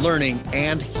conversation, learning,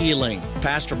 and healing.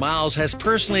 Pastor Miles has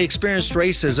personally experienced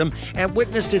racism and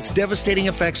witnessed its devastating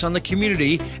effects on the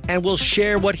community, and will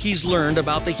share what he's learned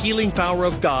about the healing power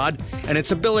of God and its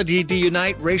ability to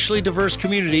unite racially diverse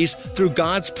communities through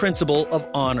God's principle of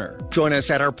honor. Join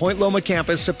us at our Point Loma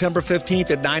campus September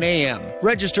 15th at 9 a.m.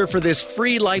 Register for this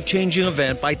free life-changing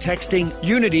event by texting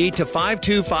UNITY to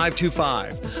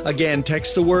 52525. Again,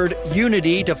 text the word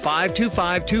UNITY to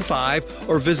 52525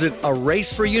 or visit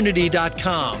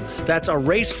araceforunity.com. That's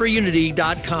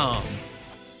araceforunity.com.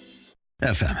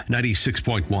 FM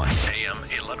 96.1, AM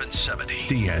 1170.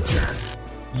 The Answer.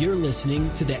 You're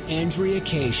listening to The Andrea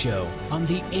Kaye Show on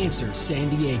The Answer San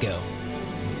Diego.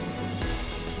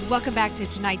 Welcome back to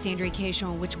tonight's Andrea Kaye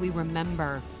Show, in which we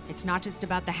remember. It's not just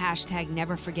about the hashtag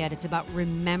never forget. It's about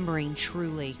remembering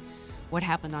truly what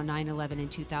happened on 9/11 in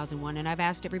 2001. And I've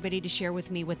asked everybody to share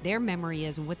with me what their memory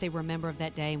is and what they remember of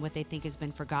that day and what they think has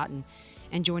been forgotten.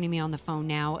 And joining me on the phone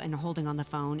now and holding on the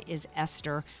phone is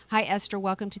Esther. Hi, Esther.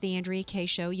 Welcome to the Andrea Kaye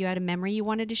Show. You had a memory you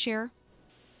wanted to share?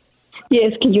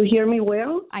 Yes. Can you hear me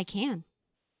well? I can.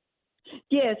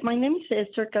 Yes. My name is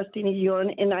Esther Castillo,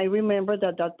 and I remember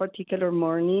that particular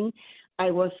morning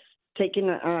I was taking,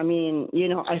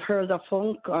 I heard the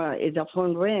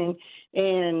phone rang,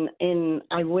 and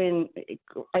I went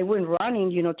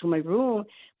running, to my room,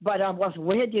 but I was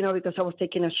wet, because I was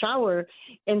taking a shower.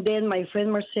 And then my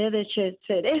friend Mercedes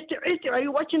said, Esther, are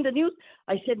you watching the news?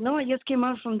 I said, no, I just came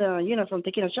out from from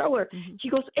taking a shower. Mm-hmm. She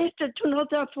goes, Esther, turn off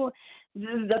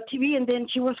the TV. And then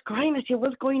she was crying. I said,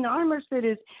 what's going on,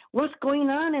 Mercedes? What's going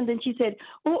on? And then she said,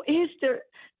 oh, Esther,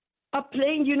 a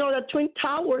plane, the Twin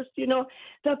Towers,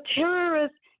 the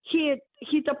terrorists hit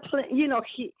a plane,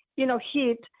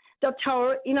 hit the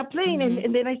tower in a plane. Mm-hmm.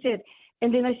 And then I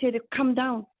said, calm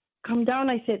down.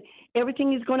 I said,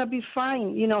 everything is going to be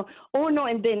fine, Oh no.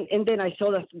 And then I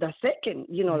saw the second,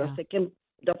 the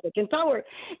second tower.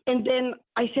 And then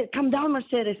I said, calm down,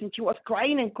 Mercedes. And she was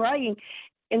crying.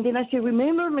 And then I said,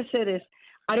 remember, Mercedes,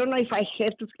 I don't know if I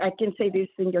can say this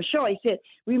in your show. I said,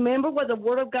 remember what the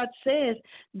Word of God says,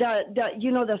 that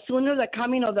the sooner the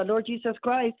coming of the Lord Jesus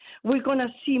Christ, we're gonna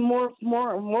see more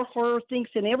horror things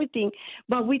and everything.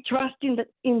 But we trust in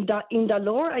the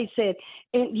Lord. I said,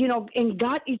 and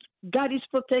God is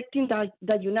protecting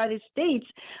the United States.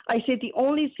 I said the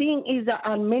only thing is that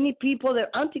many people,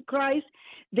 they're antichrist,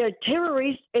 they're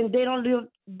terrorists, and they don't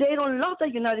love the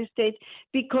United States,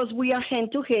 because we are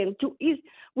hand to hand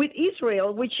with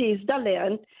Israel, which is the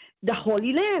land, the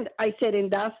Holy Land. I said, and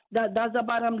that's the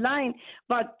bottom line.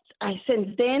 But since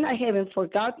then, I haven't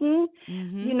forgotten.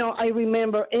 Mm-hmm. I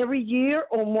remember every year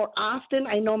or more often.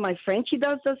 I know my friend, she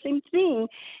does the same thing.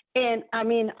 And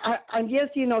I'm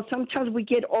just, sometimes we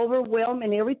get overwhelmed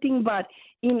and everything, but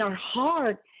in our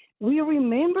heart, we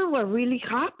remember what really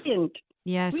happened.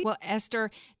 Yes. Well,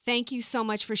 Esther, thank you so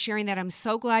much for sharing that. I'm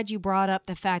so glad you brought up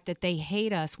the fact that they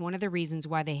hate us. One of the reasons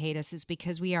why they hate us is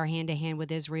because we are hand to hand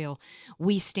with Israel.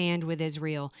 We stand with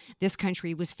Israel. This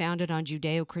country was founded on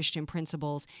Judeo-Christian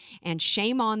principles, and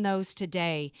shame on those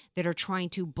today that are trying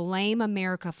to blame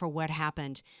America for what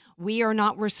happened. We are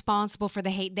not responsible for the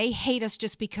hate. They hate us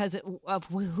just because of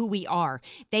who we are.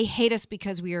 They hate us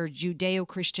because we are a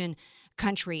Judeo-Christian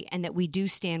country and that we do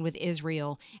stand with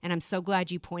Israel. And I'm so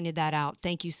glad you pointed that out.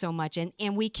 Thank you so much.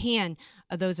 And we can,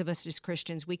 those of us as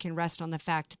Christians, we can rest on the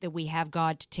fact that we have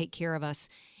God to take care of us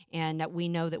and that we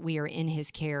know that we are in his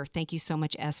care. Thank you so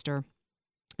much, Esther.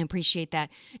 Appreciate that.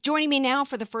 Joining me now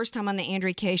for the first time on the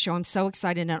Andrea Kaye Show. I'm so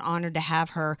excited and honored to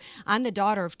have her. I'm the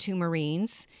daughter of 2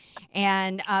 Marines,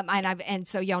 and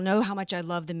so y'all know how much I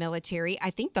love the military. I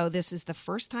think, though, this is the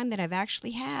first time that I've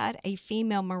actually had a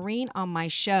female Marine on my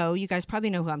show. You guys probably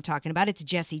know who I'm talking about. It's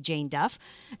Jessie Jane Duff,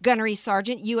 Gunnery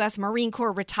Sergeant, U.S. Marine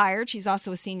Corps retired. She's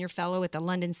also a senior fellow at the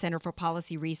London Center for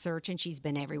Policy Research, and she's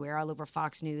been everywhere, all over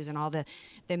Fox News and all the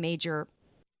major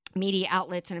media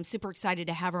outlets, and I'm super excited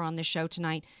to have her on the show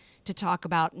tonight to talk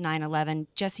about 9/11.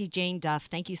 Jessie Jane Duff,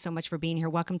 thank you so much for being here.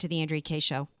 Welcome to the Andrea Kaye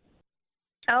Show.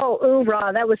 Oh,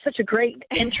 hoorah. That was such a great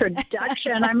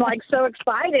introduction. I'm like so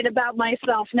excited about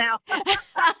myself now.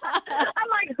 I'm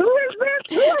like, who is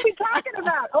this? Who are we talking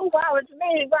about? Oh, wow, it's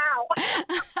me. Wow.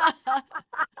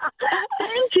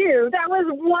 Thank you. That was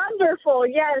wonderful.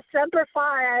 Yes, Semper Fi.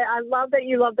 I love that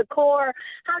you love the Corps.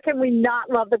 How can we not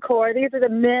love the Corps? These are the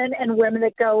men and women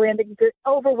that go in to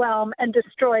overwhelm and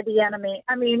destroy the enemy.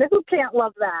 I mean, who can't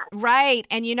love that? Right.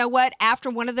 And you know what? After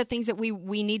one of the things that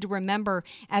we need to remember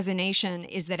as a nation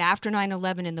is that after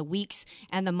 9/11 and the weeks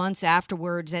and the months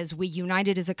afterwards, as we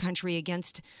united as a country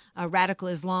against radical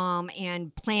Islam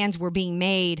and plans were being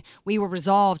made, we were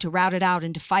resolved to rout it out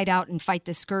and to fight out and fight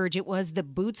the scourge. It was the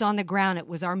boots on the ground. It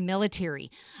was our military,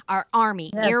 our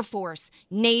Army, Yes. Air Force,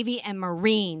 Navy, and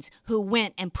Marines who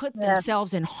went and put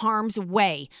themselves in harm's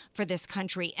way for this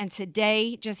country. And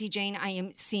today, Jessie Jane, I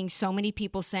am seeing so many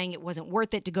people saying it wasn't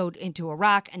worth it to go into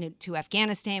Iraq and into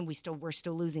Afghanistan. We're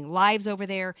still losing lives over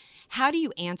there. How do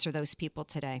you answer those people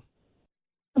today?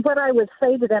 What I would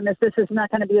say to them is this is not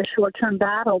going to be a short-term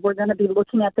battle. We're going to be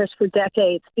looking at this for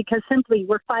decades because simply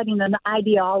we're fighting an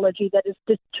ideology that is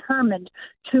determined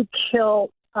to kill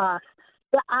us.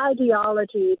 The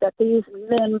ideology that these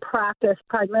men practice,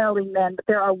 primarily men, but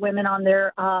there are women on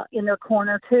their in their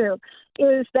corner too,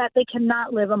 is that they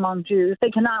cannot live among Jews, they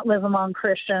cannot live among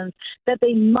Christians, that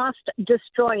they must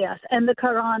destroy us. And the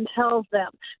Quran tells them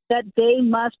that they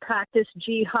must practice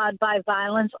jihad by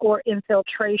violence or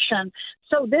infiltration.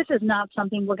 So this is not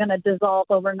something we're going to dissolve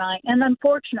overnight. And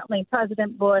unfortunately,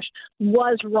 President Bush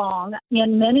was wrong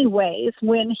in many ways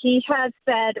when he had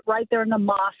said right there in the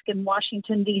mosque in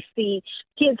Washington, D.C.,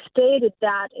 he had stated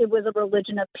that it was a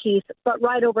religion of peace, but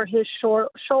right over his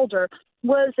shoulder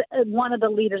was one of the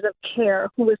leaders of CARE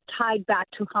who was tied back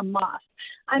to Hamas.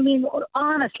 I mean,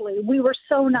 honestly, we were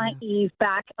so naive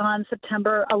back on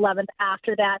September 11th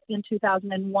after that in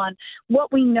 2001.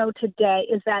 What we know today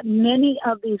is that many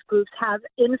of these groups have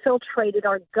infiltrated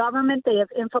our government. They have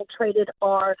infiltrated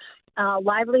our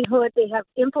livelihood. They have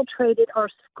infiltrated our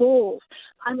schools.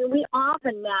 I mean, we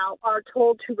often now are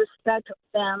told to respect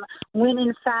them when,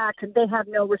 in fact, they have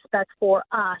no respect for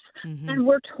us. Mm-hmm. And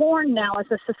we're torn now as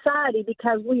a society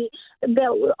because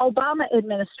the Obama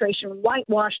administration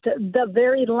whitewashed the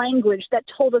very language that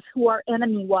told us who our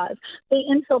enemy was. They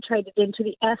infiltrated into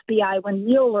the FBI when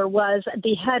Mueller was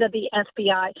the head of the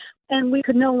FBI. And we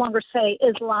could no longer say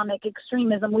Islamic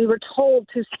extremism. We were told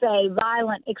to say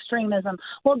violent extremism.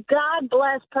 Well, God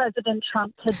bless President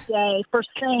Trump today for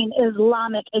saying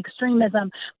Islamic extremism,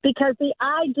 because the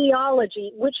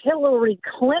ideology, which Hillary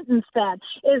Clinton said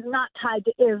is not tied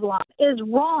to Islam, is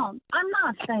wrong. I'm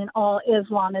not saying all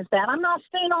Islam is bad. I'm not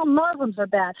saying all Muslims are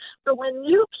bad. But when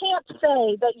you can't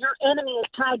say that your enemy is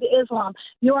tied to Islam,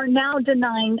 you are now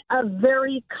denying a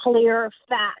very clear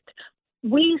fact.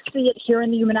 We see it here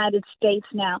in the United States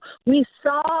now. We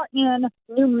saw in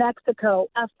New Mexico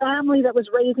a family that was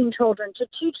raising children to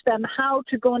teach them how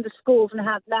to go into schools and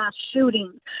have mass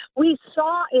shootings. We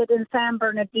saw it in San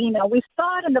Bernardino. We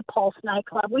saw it in the Pulse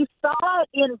nightclub. We saw it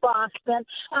in Boston.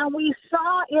 And we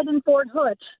saw it in Fort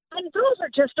Hood. And those are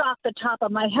just off the top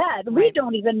of my head. Right. We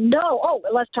don't even know. Oh,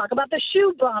 let's talk about the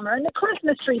shoe bomber and the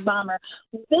Christmas tree bomber.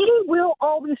 They will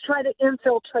always try to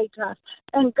infiltrate us.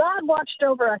 And God watched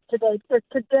over us today, because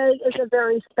today is a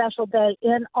very special day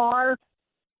in our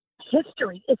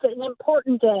history. It's an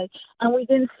important day, and we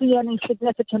didn't see any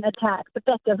significant attacks, but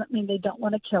that doesn't mean they don't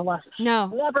want to kill us. No.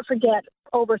 Never forget,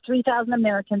 over 3,000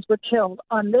 Americans were killed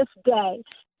on this day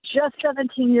just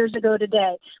 17 years ago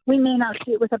today. We may not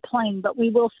see it with a plane, but we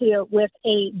will see it with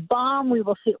a bomb. We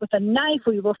will see it with a knife.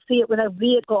 We will see it with a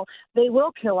vehicle. They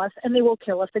will kill us, and they will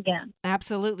kill us again.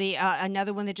 Absolutely.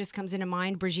 Another one that just comes into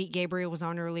mind, Brigitte Gabriel was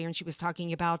on earlier, and she was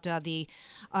talking about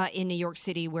in New York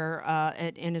City where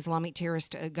an Islamic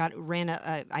terrorist ran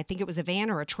I think it was a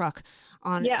van or a truck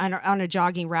on a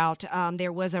jogging route.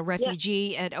 There was a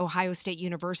refugee at Ohio State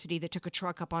University that took a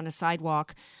truck up on a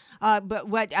sidewalk. But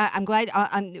what I'm glad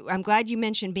I'm glad you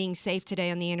mentioned being safe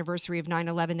today on the anniversary of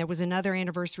 9/11. There was another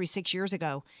anniversary 6 years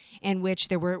ago in which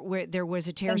there was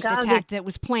a terrorist attack that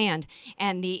was planned,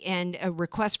 and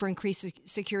requests for increased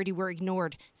security were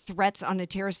ignored. Threats on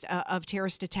terrorist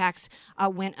attacks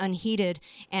went unheeded,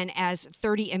 and as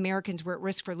 30 Americans were at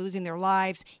risk for losing their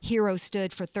lives, heroes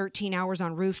stood for 13 hours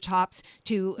on rooftops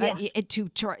to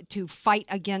fight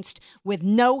against, with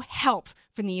no help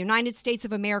from the United States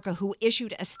of America, who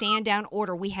issued a stand-down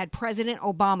order. We had President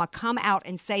Obama come out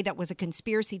and say that was a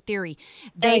conspiracy theory.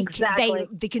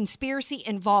 The conspiracy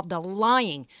involved the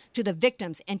lying to the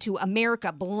victims and to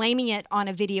America, blaming it on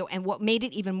a video. And what made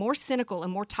it even more cynical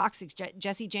and more toxic,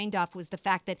 Jessie Jane Duff, was the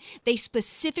fact that they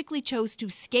specifically chose to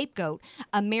scapegoat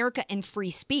America and free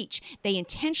speech. They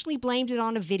intentionally blamed it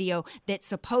on a video that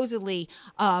supposedly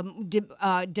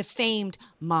defamed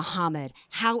Muhammad.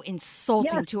 How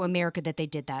insulting to America that they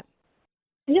did that.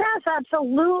 Yes,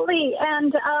 absolutely.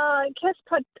 And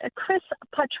Chris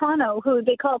Patrano, who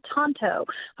they call Tonto,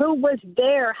 who was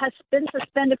there, has been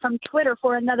suspended from Twitter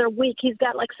for another week. He's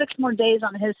got like 6 more days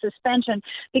on his suspension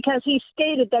because he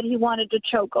stated that he wanted to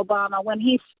choke Obama when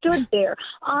he stood there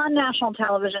on national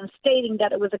television stating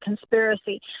that it was a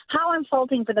conspiracy. How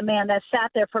insulting for the man that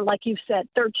sat there for, like you said,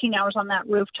 13 hours on that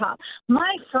rooftop.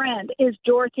 My friend is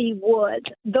Dorothy Woods,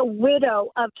 the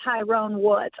widow of Tyrone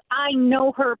Woods. I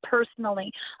know her personally.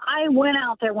 I went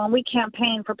out there when we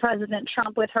campaigned for President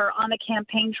Trump with her on the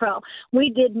campaign trail. We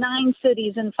did 9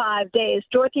 cities in 5 days.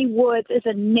 Dorothy Woods is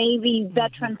a Navy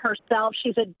veteran herself.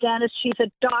 She's a dentist. She's a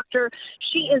doctor.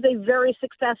 She is a very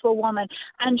successful woman.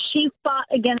 And she fought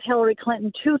against Hillary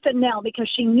Clinton tooth and nail because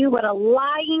she knew what a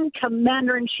lying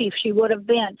commander-in-chief she would have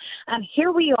been. And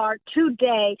here we are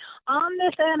today on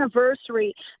this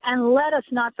anniversary. And let us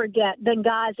not forget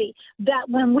Benghazi, that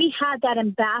when we had that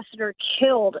ambassador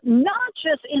killed, not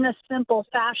just in a simple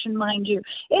fashion, mind you.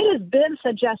 It has been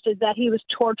suggested that he was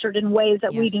tortured in ways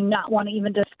that we do not want to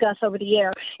even discuss over the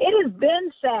air. It has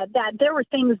been said that there were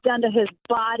things done to his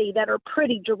body that are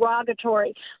pretty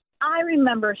derogatory. I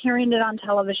remember hearing it on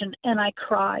television, and I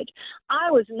cried.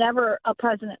 I was never a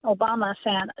President Obama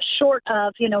fan, short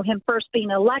of, him first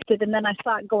being elected, and then I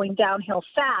saw it going downhill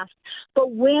fast.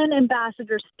 But when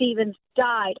Ambassador Stevens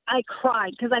died, I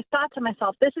cried because I thought to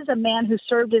myself, this is a man who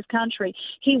served his country.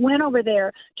 He went over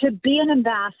there to be an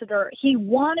ambassador. He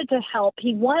wanted to help.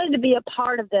 He wanted to be a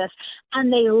part of this,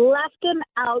 and they left him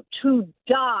out to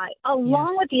die,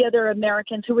 along with the other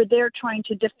Americans who were there trying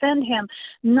to defend him.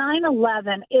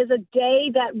 9/11 is a day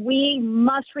that we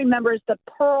must remember as the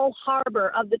Pearl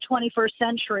Harbor of the 21st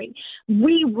century.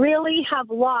 We really have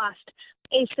lost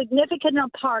a significant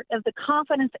part of the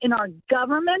confidence in our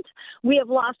government. We have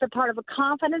lost a part of a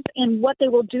confidence in what they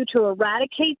will do to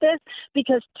eradicate this,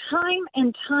 because time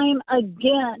and time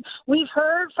again, we've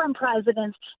heard from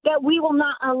presidents that we will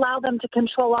not allow them to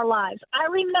control our lives. I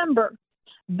remember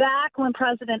back when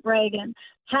President Reagan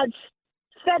had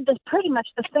said this, pretty much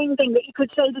the same thing that you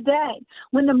could say today.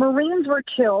 When the Marines were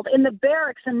killed in the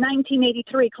barracks in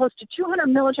 1983, close to 200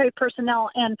 military personnel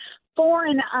and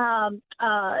foreign,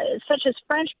 such as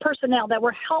French personnel that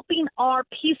were helping our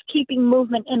peacekeeping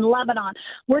movement in Lebanon,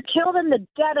 were killed in the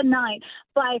dead of night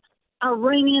by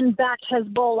Iranian-backed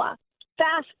Hezbollah.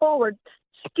 Fast forward,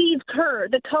 Steve Kerr,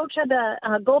 the coach of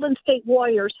the Golden State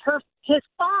Warriors, his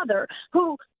father,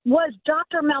 who was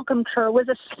Dr. Malcolm Kerr, was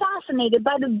assassinated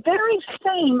by the very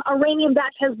same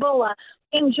Iranian-backed Hezbollah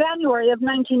in January of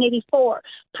 1984.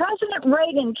 President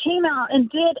Reagan came out and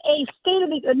did a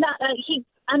he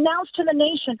announced to the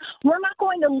nation, we're not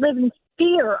going to live in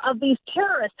fear of these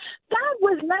terrorists. That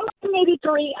was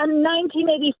 1983 and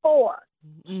 1984.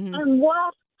 Mm-hmm. And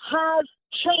what has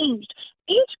changed?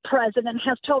 Each president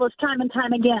has told us time and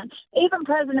time again, even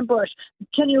President Bush,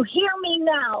 can you hear me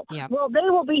now? Yep. Well, they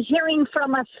will be hearing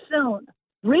from us soon.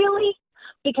 Really?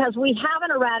 Because we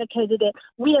haven't eradicated it.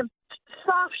 We have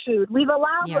soft-shoed. We've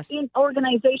allowed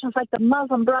organizations like the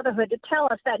Muslim Brotherhood to tell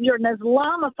us that you're an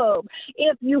Islamophobe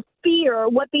if you fear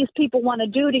what these people want to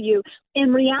do to you.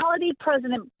 In reality,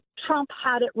 President Trump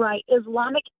had it right.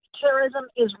 Islamic terrorism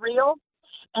is real.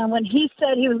 And when he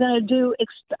said he was going to do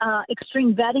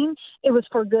extreme vetting, it was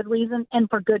for good reason and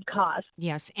for good cause.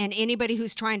 Yes, and anybody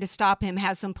who's trying to stop him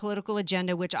has some political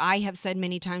agenda, which I have said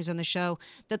many times on the show,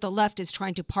 that the left is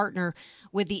trying to partner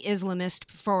with the Islamists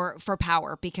for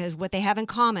power, because what they have in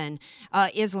common,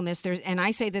 Islamists, and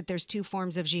I say that there's 2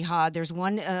 forms of jihad. There's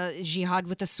one jihad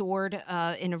with the sword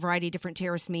in a variety of different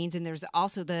terrorist means, and there's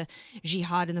also the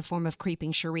jihad in the form of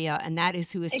creeping Sharia, and that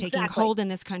is who is taking hold in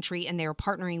this country, and they are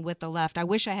partnering with the left. I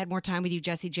wish wish I had more time with you,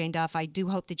 Jessie Jane Duff. I do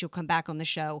hope that you'll come back on the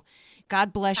show.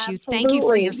 God bless you. Thank you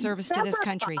for your service to this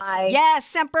country. Yes,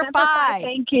 Semper Fi.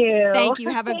 Thank you. Thank you.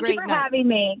 Have a great night. Thank you for having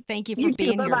me. Thank you for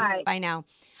being here. Bye now.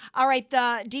 All right,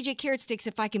 DJ Carrot Sticks,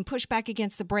 if I can push back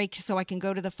against the break so I can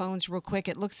go to the phones real quick.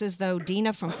 It looks as though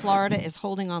Dina from Florida is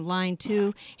holding on line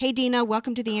 2. Hey, Dina,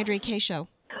 welcome to the Andrea Kaye Show.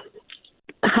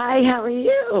 Hi, how are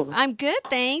you? I'm good,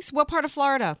 thanks. What part of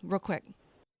Florida, real quick?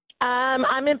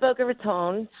 I'm in Boca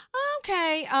Raton.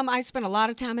 Okay. I spent a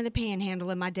lot of time in the Panhandle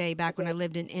in my day back when I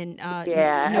lived in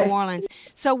New Orleans.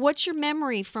 So what's your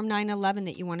memory from 9/11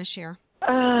 that you want to share?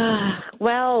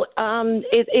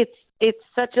 It's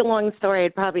such a long story.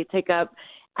 It'd probably take up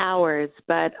hours.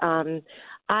 But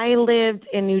I lived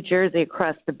in New Jersey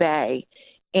across the bay,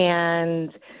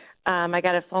 and I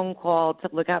got a phone call to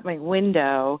look out my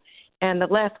window, and the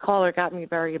last caller got me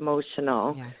very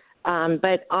emotional. Yeah.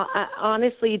 But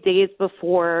honestly, days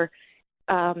before,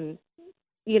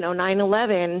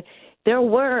 9/11, there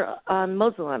were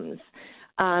Muslims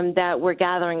that were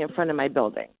gathering in front of my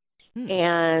building.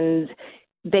 And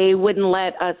they wouldn't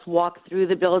let us walk through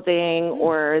the building,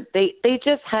 or they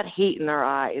just had hate in their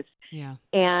eyes. Yeah.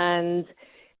 And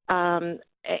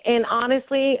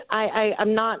honestly,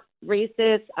 I'm not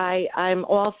racist. I'm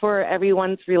all for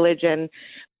everyone's religion.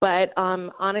 But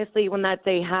honestly, when that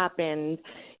day happened,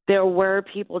 there were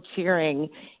people cheering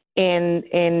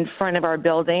in front of our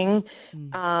building.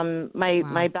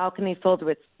 My balcony filled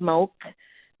with smoke.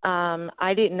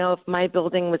 I didn't know if my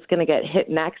building was going to get hit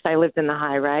next. I lived in the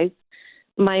high rise.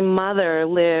 My mother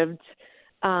lived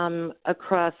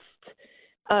across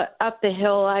up the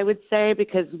hill, I would say,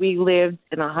 because we lived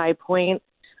in a high point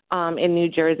in New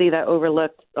Jersey that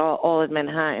overlooked all of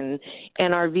Manhattan,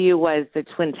 and our view was the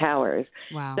Twin Towers.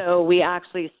 Wow. So we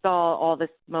actually saw all the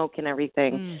smoke and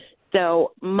everything.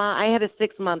 So I had a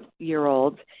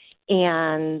 6-month-old,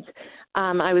 and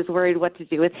I was worried what to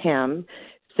do with him.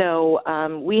 So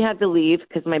we had to leave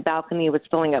because my balcony was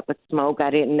filling up with smoke. I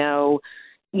didn't know,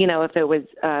 if it was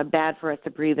bad for us to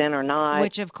breathe in or not.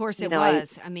 Which, of course, it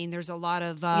was. I mean, there's a lot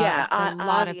of a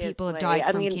lot of people have died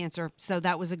from cancer, so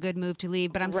that was a good move to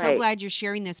leave. But I'm so glad you're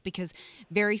sharing this, because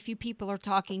very few people are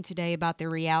talking today about the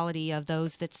reality of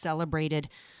those that celebrated,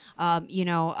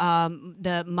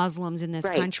 the Muslims in this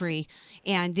country,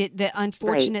 and the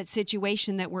unfortunate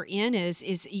situation that we're in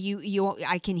is you.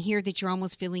 I can hear that you're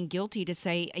almost feeling guilty to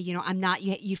say, I'm not.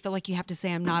 You feel like you have to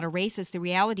say I'm not a racist. The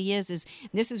reality is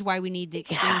this is why we need the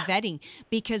extreme vetting,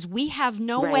 because we have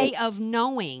no way of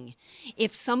knowing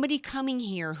if somebody coming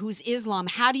here who's Islam.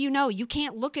 How do you know? You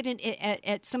can't look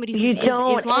at somebody who's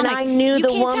Islamic. And I knew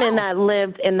the woman that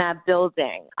lived in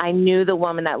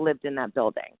that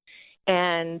building.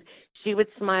 And she would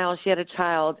smile. She had a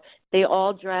child. They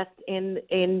all dressed in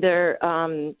their,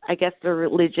 I guess, their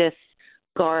religious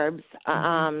garbs.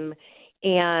 And,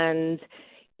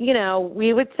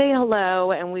 we would say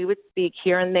hello and we would speak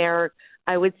here and there.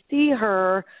 I would see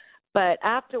her, but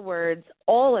afterwards,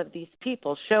 all of these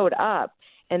people showed up,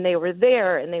 and they were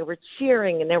there, and they were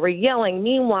cheering, and they were yelling.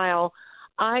 Meanwhile,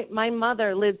 my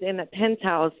mother lived in a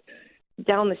penthouse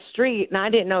down the street, and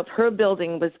I didn't know if her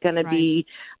building was going to be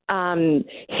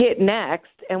hit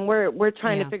next. And we're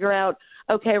trying to figure out,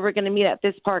 okay, we're going to meet at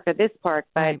this park or this park.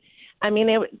 But I mean,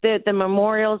 the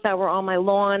memorials that were on my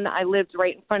lawn, I lived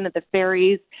right in front of the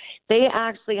ferries. They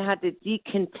actually had to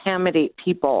decontaminate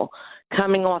people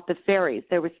coming off the ferries.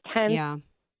 There was tents.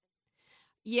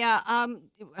 Yeah.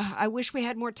 I wish we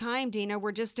had more time, Dina.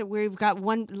 We've got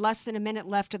less than a minute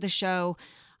left of the show.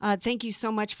 Thank you so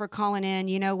much for calling in.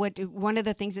 You know what? One of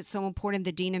the things that's so important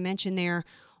that Dina mentioned there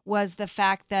was the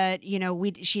fact that,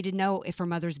 she didn't know if her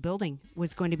mother's building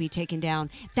was going to be taken down.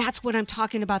 That's what I'm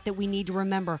talking about, that we need to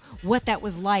remember what that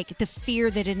was like, the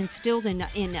fear that it instilled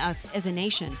in us as a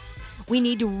nation. We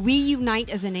need to reunite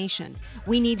as a nation.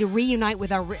 We need to reunite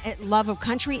with our love of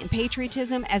country and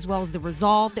patriotism, as well as the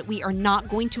resolve that we are not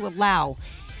going to allow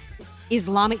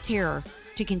Islamic terror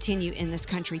to continue in this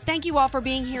country. Thank you all for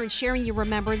being here and sharing your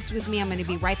remembrance with me. I'm going to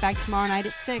be right back tomorrow night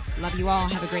at 6. Love you all.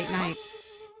 Have a great night.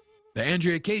 The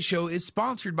Andrea Kaye Show is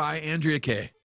sponsored by Andrea Kaye.